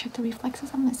and I'm going to check the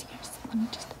reflexes on this ear. So let me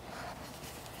just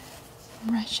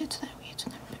brush it so that way it's a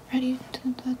little bit ready to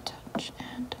the touch.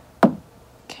 And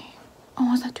okay.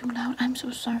 Oh, is that too loud? I'm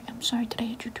so sorry. I'm sorry. Did I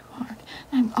hit you too hard?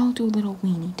 I'll do little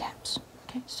weenie taps.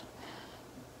 Okay, so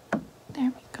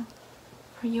there we go.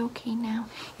 Are you okay now?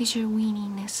 Is your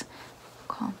weeniness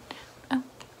calmed down?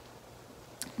 Okay.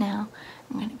 Now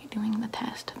I'm going to be doing the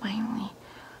test finally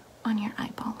on your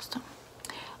eyeballs. So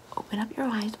open up your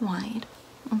eyes wide.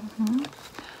 And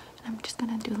I'm just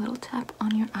gonna do a little tap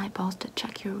on your eyeballs to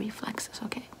check your reflexes,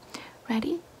 okay?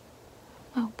 Ready?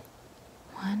 Oh,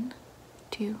 1,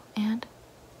 2, and...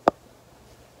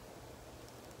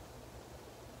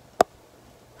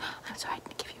 I'm sorry, I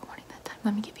didn't give you a warning that time.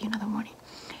 Let me give you another warning.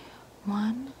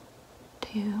 1,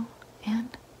 2,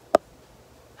 and...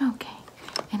 Okay.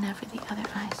 And now for the other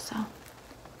eye, so...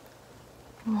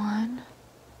 1,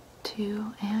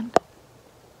 2, and...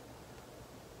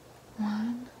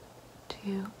 1,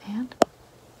 2, and...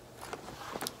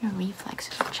 Your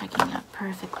reflexes are checking out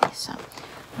perfectly, so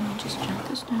let me just jot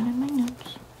this down in my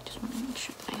notes. I just want to make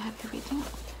sure that I have everything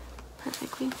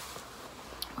perfectly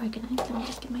organized. Let me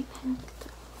just get my pen.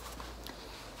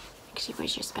 Actually,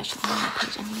 where's your special weenie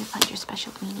page? I need to find your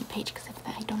special weenie page, because if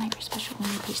I don't have your special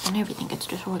weenie page, then everything gets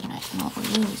disorganized and all the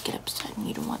weenies get upset, and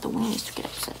you don't want the weenies to get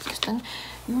upset, because then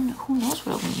you don't know, who knows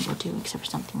what a weenie will do except for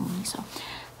something weenie. So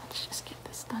let's just get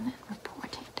this done and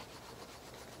report it.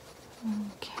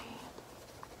 Okay.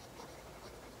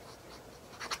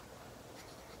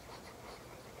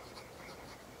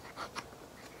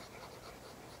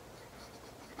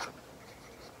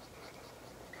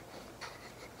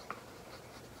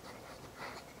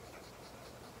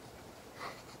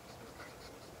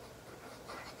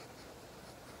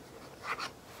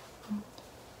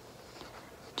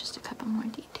 Just a couple more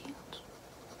details.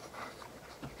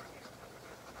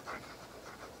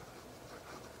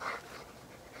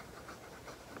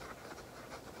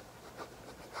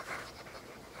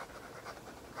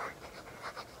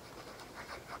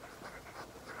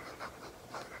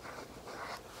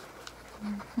 Here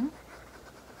we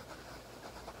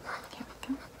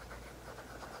go.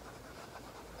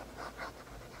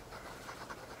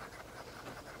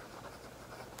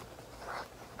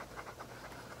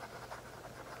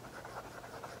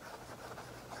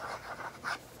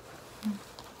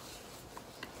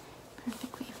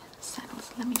 Perfectly settled.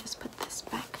 So let me just put this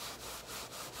back.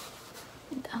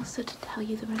 And also to tell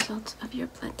you the results of your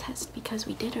blood test, because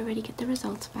we did already get the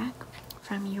results back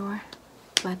from your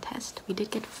blood test. We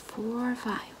did get 4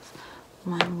 vials.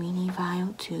 1 weenie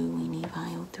vial, 2 weenie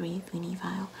vial, 3 weenie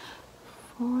vial,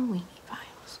 4 weenie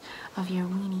vials of your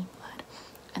weenie blood.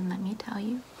 And let me tell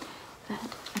you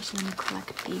that, actually let me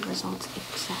collect the results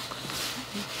exactly.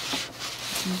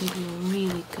 It's going to give you a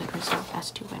really good result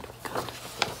as to what we got.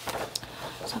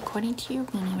 So according to your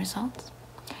weenie results,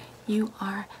 you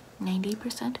are 90%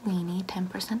 weenie,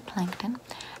 10% plankton,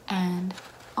 and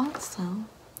also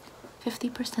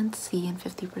 50% sea and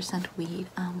 50% weed.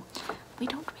 We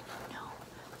don't really know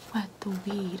what the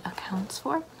weed accounts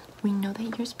for. We know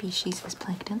that your species is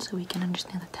plankton, so we can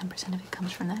understand that 10% of it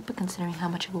comes from that, but considering how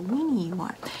much of a weenie you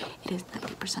are, it is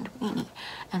 90% weenie,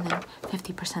 and then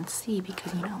 50% sea,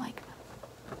 because, you know, like,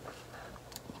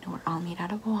 we're all made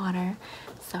out of water,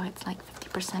 so it's like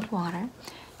 50% water,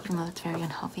 even though it's very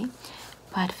unhealthy.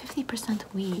 But 50%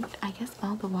 weed, I guess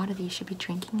all the water that you should be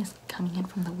drinking is coming in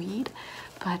from the weed.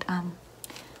 But I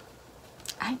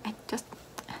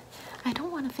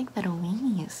don't want to think that a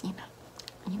weenie is,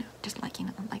 just like,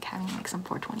 like having like some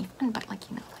 420 fun, but like,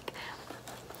 like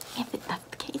if that's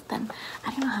the case, then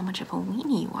I don't know how much of a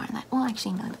weenie you are. And that, well,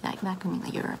 actually, no, that could mean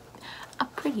that you're a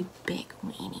pretty big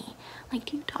weenie. Like,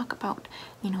 do you talk about,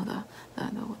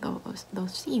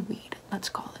 those seaweed? Let's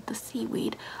call it the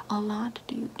seaweed a lot.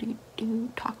 Do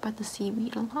you talk about the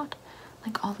seaweed a lot,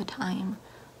 like all the time?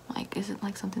 Like, is it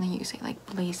like something that you say, like,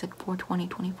 blaze at 420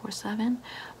 24/7?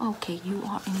 Okay, you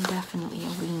are indefinitely a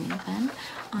weenie then.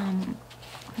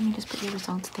 Let me just put your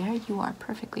results there. You are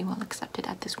perfectly well accepted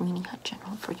at this Weenie Hut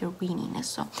General for your weeniness.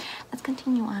 So let's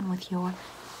continue on with your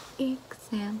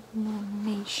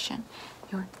examination.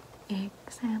 Your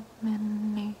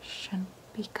examination,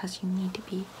 because you need to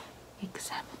be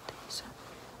examined. So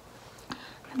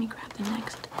let me grab the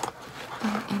next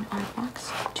thing in our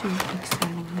box to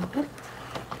examine you with.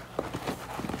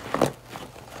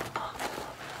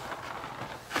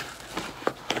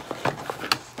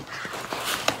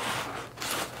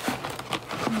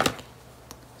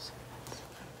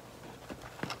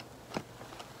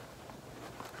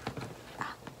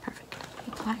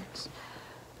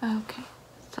 Okay,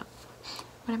 so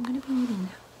what I'm going to be needing now,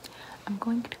 I'm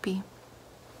going to be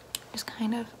just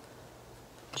kind of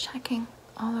checking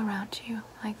all around you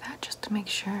like that, just to make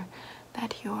sure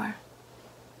that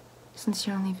since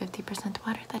you're only 50%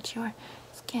 water, that your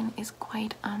skin is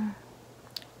quite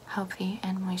healthy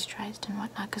and moisturized and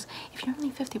whatnot. Because if you're only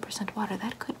 50% water,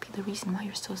 that could be the reason why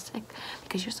you're so sick,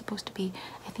 because you're supposed to be,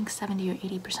 I think, 70 or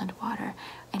 80% water,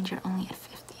 and you're only at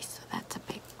 50. So that's a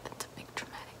big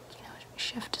dramatic,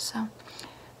 shift. So I'm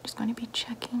just going to be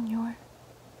checking your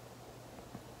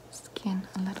skin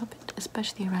a little bit,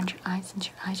 especially around your eyes, since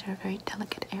your eyes are a very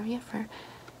delicate area for,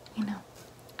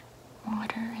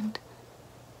 water. And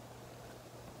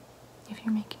if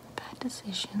you're making bad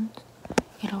decisions,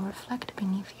 it'll reflect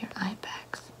beneath your eye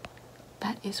bags.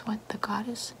 That is what the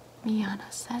goddess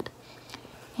Rihanna said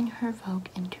in her Vogue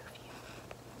interview.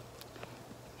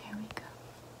 There we go.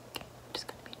 Okay, I'm just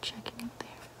going to be checking it there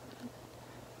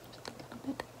just a little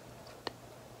bit.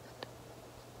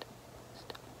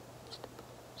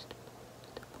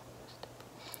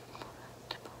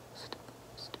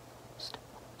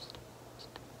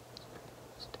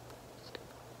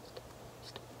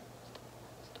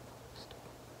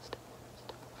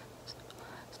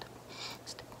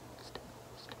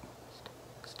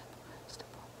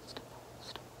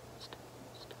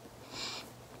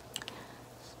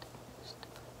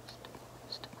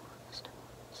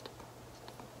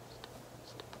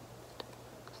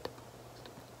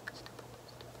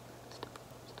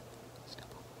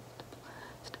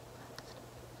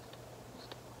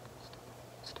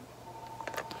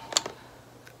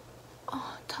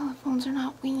 Telephones are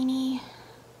not weenie.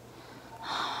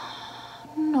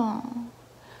 No.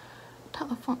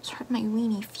 Telephones hurt my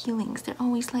weenie feelings. They're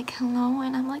always like, hello,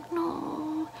 and I'm like,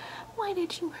 no. Why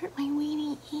did you hurt my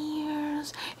weenie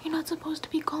ears? You're not supposed to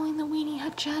be calling the Weenie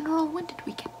Hut General. When did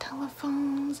we get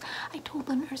telephones? I told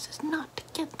the nurses not to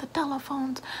get the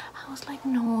telephones. I was like,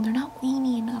 no, they're not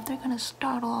weenie enough. They're gonna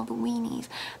startle all the weenies.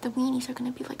 The weenies are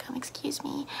gonna be like, excuse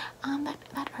me,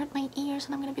 that hurt my ears.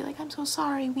 And I'm gonna be like, I'm so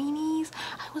sorry, weenies.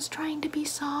 I was trying to be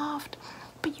soft,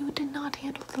 but you did not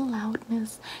handle the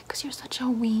loudness, because you're such a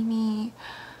weenie.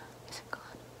 Is it gone?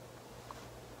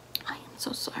 I am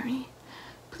so sorry.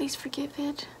 Please forgive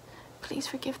it. Please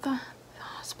forgive the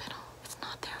hospital. It's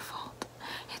not their fault.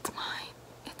 It's mine.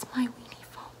 It's my weenie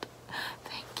fault.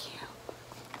 Thank you.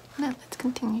 Now let's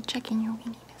continue checking your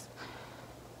weeniness.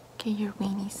 Okay, your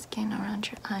weenie skin around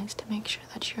your eyes to make sure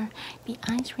that the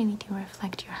eyes really do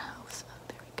reflect your health. Oh,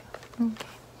 there we go. Okay.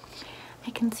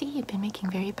 I can see you've been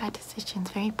making very bad decisions,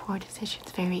 very poor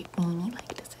decisions, very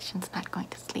weenie-like decisions, not going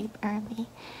to sleep early,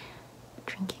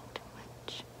 drinking too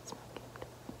much, smoking too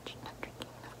much, not drinking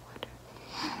enough water,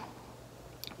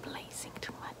 blazing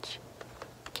too much.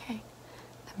 Okay,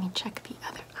 let me check the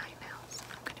other eye now. So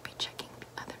I'm going to be checking the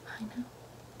other eye now.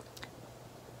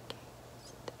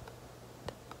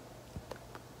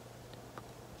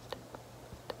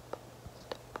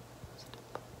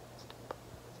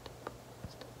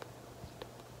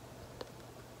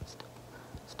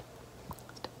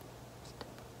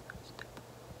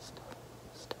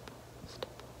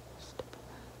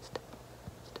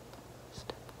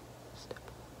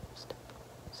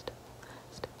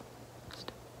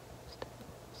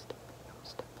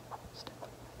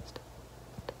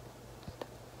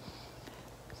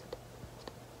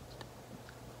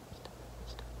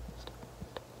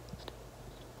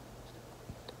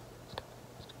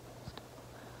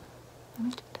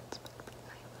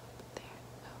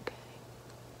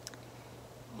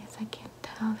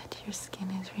 that your skin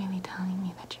is really telling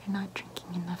me that you're not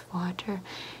drinking enough water.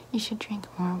 You should drink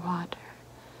more water.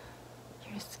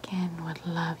 Your skin would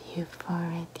love you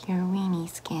for it. Your weenie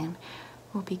skin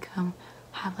will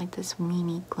have like this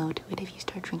weenie glow to it if you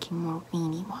start drinking more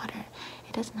weenie water.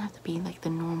 It doesn't have to be like the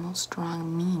normal,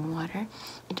 strong, mean water.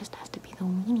 It just has to be the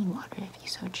weenie water if you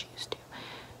so choose to.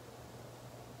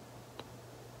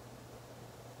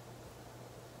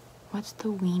 What's the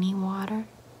weenie water?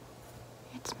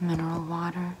 It's mineral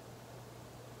water.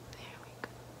 There we go.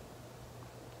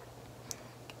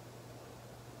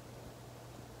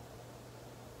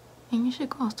 And you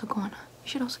should also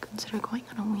consider going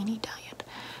on a weenie diet.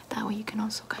 That way you can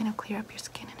also kind of clear up your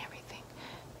skin and everything.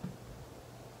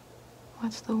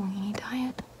 What's the weenie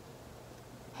diet?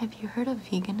 Have you heard of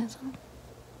veganism?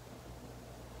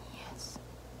 Yes,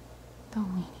 the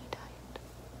weenie diet.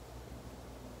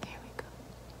 There we go.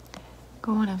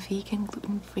 Go on a vegan,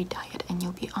 gluten-free diet and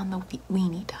you'll be on the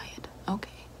weenie diet. Okay.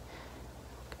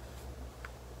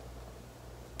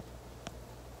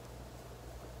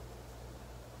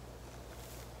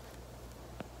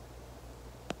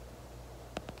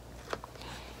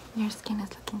 Your skin is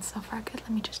looking so far good. Let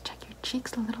me just check your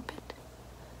cheeks a little bit.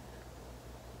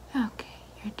 Okay,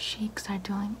 your cheeks are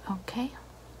doing okay.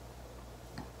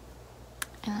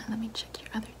 And let me check your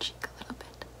other cheek a little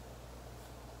bit.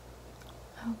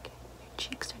 Okay, your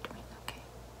cheeks are doing okay.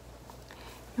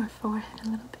 Your forehead a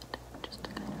little bit. Just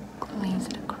to kind of glaze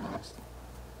it across.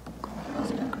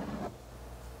 Glaze it across.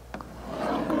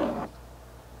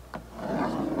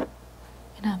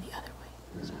 And now the other way.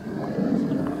 So glaze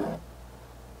it across.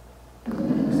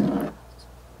 Glaze it across.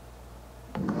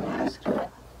 Glaze it across.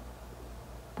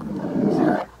 Glaze it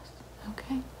across.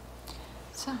 Okay?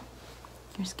 So,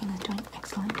 your skin is doing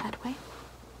excellent that way.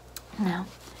 Now,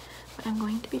 what I'm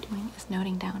going to be doing is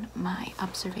noting down my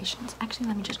observations. Actually,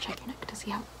 let me just check your neck to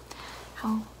see how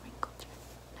wrinkled your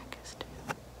neck is too.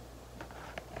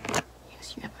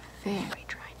 Yes, you have a very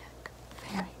dry neck.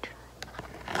 Very dry.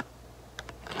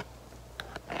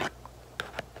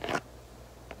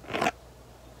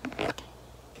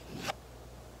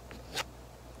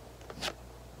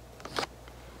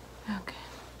 Okay.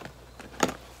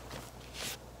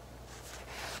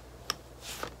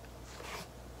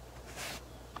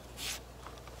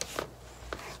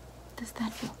 Does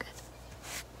that feel good?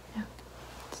 Okay.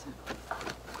 So,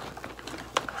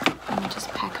 let me just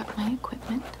pack up my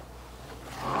equipment.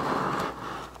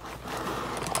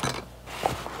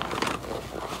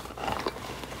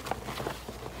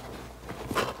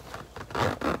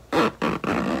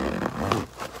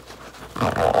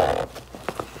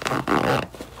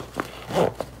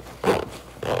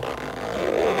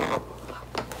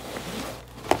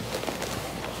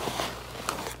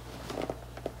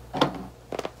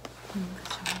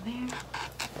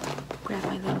 Grab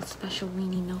my little special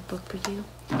weenie notebook for you.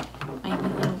 My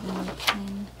little weenie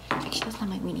pen. Actually, that's not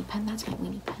my weenie pen. That's my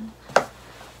weenie pen.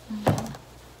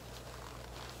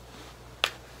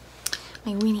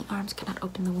 My weenie arms cannot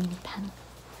open the weenie pen.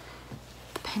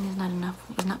 The pen is not enough.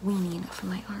 It's not weenie enough for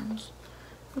my arms.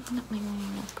 Open up my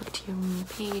weenie notebook to your weenie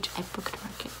page. I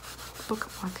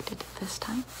bookmarked it this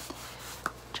time.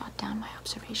 Jot down my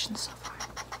observations so far.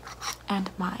 And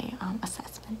my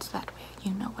assessment, so that way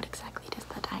you know what exactly it is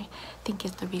that I think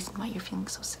is the reason why you're feeling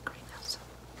so sick right now. So,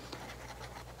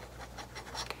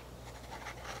 okay.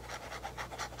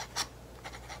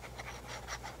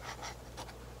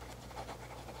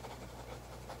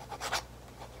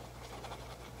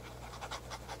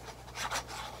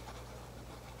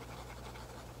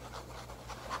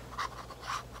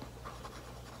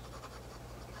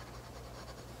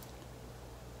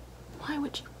 Why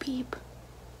would you beep?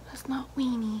 That's not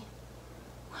weenie.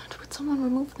 What? Would someone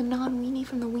remove the non-weenie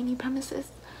from the weenie premises?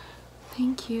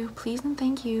 Thank you. Please and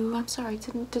thank you. I'm sorry. I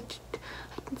didn't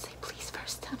say please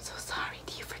first. I'm so sorry.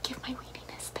 Do you forgive my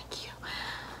weeniness? Thank you.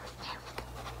 There we go.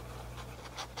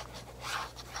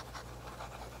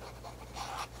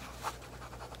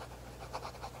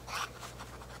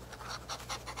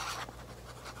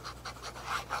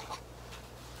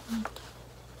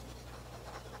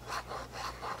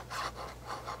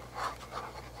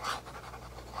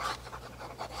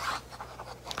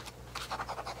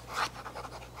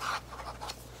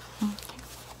 Okay.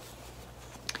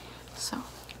 So,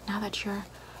 now that your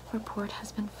report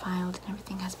has been filed and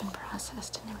everything has been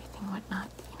processed and everything whatnot,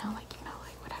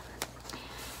 whatever,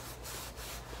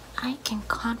 I can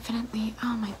confidently,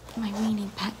 my weenie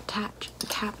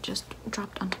cap just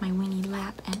dropped onto my weenie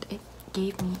lap and it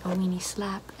gave me a weenie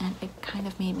slap and it kind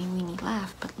of made me weenie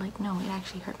laugh, but like, no, it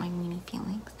actually hurt my weenie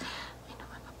feelings. I know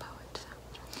I'm a poet, so.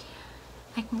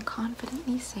 I can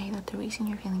confidently say that the reason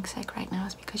you're feeling sick right now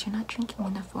is because you're not drinking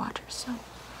enough water. So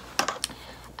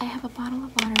I have a bottle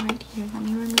of water right here. Let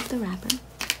me remove the wrapper.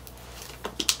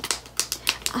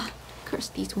 Ah, curse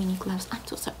these weenie gloves. I'm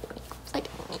so sorry. I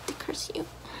didn't mean to curse you.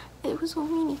 It was a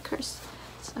weenie curse.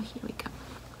 So here we go.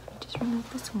 Let me just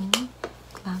remove this weenie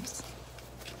gloves.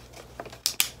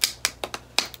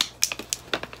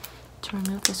 To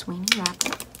remove this weenie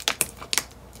wrapper.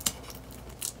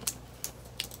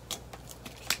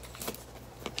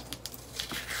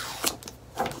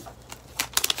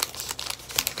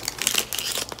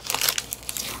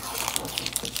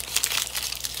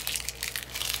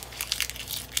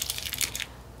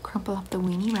 Crumple up the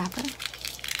weenie wrapper.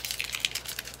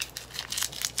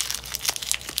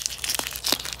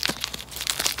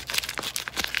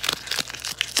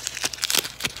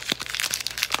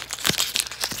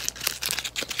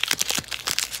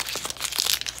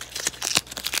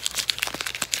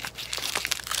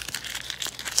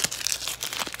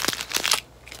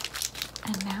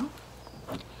 And now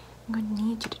I'm going to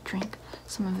need you to drink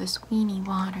some of this weenie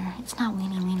water. It's not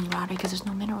weenie water because there's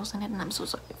no minerals in it, and I'm so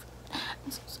sorry.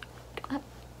 I'm so sorry.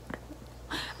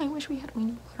 I wish we had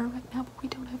weenie water right now, but we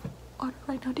don't have water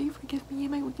right now. Do you forgive me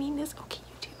and my weeniness? Okay,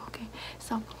 you do. Okay,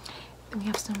 so we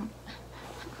have some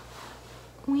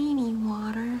weenie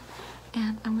water,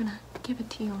 and I'm gonna give it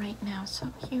to you right now.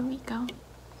 So here we go.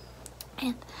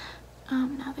 And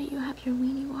now that you have your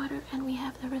weenie water and we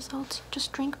have the results,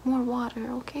 just drink more water,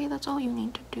 okay? That's all you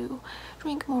need to do.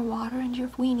 Drink more water and your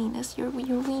weeniness, your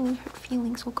weenie hurt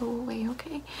feelings will go away,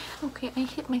 okay? Okay, I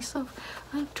hit myself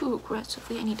too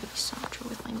aggressively. I need to be softer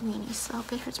with my weenie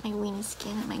self. It hurts my weenie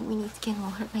skin, and my weenie skin will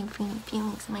hurt my weenie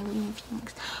feelings, and my weenie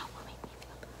feelings will make me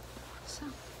feel better. So,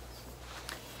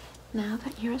 now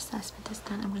that your assessment is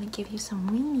done, I'm going to give you some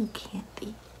weenie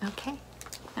candy, okay?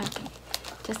 Okay,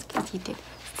 just because you did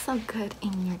so good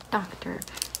in your doctor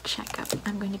checkup,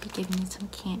 I'm going to be giving you some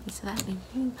candy so that way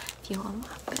you feel a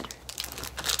lot better.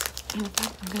 In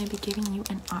fact, I'm going to be giving you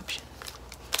an option.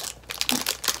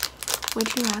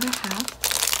 Would you rather have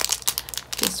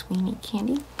this weenie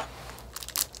candy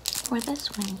or this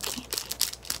weenie candy?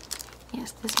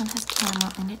 Yes, this one has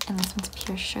caramel in it, and this one's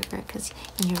pure sugar because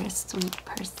you're a sweet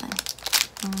person.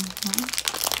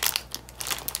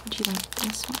 Would you like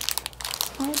this one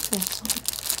or this one?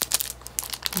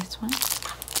 This one, this one, this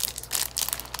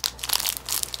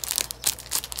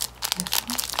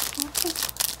one, this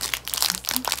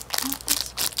one, this one.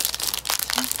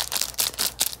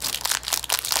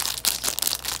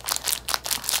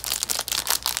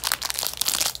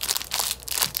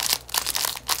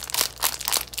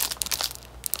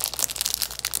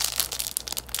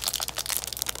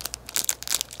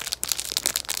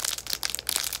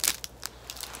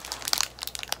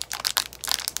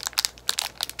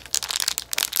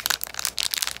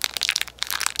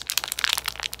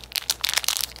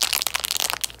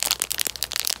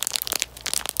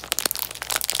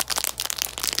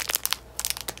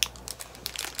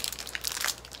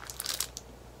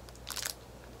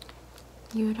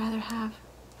 You would rather have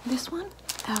this one?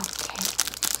 Okay.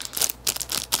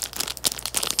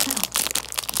 So,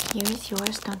 here is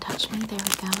yours. Don't touch me. There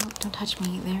we go. Don't touch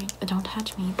me. Don't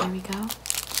touch me. There we go.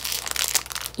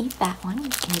 Eat that one. You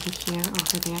can eat it here,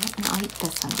 over there. And I'll eat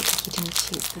this one because you didn't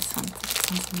choose this one. So this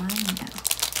one's mine now.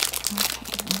 Okay,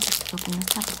 let me just open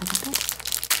this up a little bit.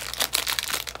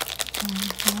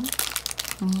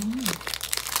 And let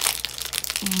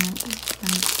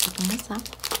me just open this up.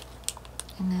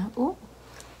 And now, ooh.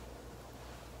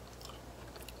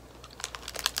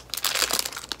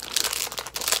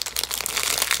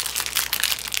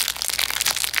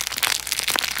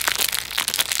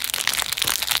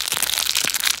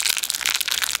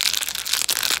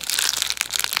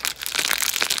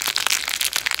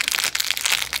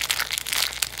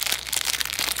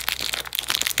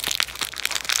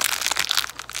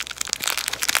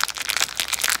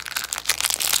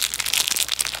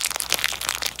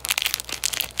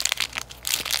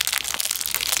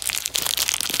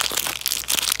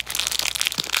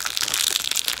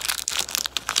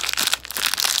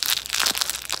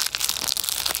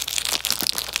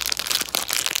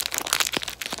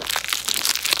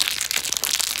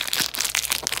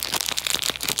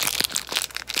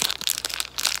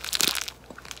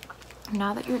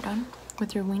 Now that you're done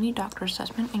with your weenie doctor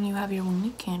assessment and you have your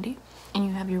weenie candy and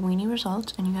you have your weenie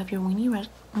results and you have your weenie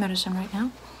medicine right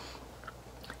now,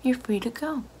 you're free to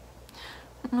go.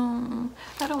 No,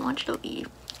 I don't want you to leave.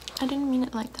 I didn't mean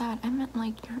it like that. I meant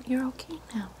like you're okay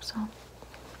now. So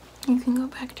you can go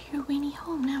back to your weenie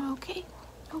home now, okay?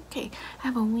 Okay,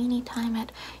 have a weenie time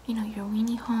at, your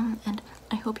weenie home, and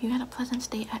I hope you had a pleasant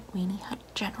stay at Weenie Hut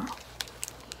General.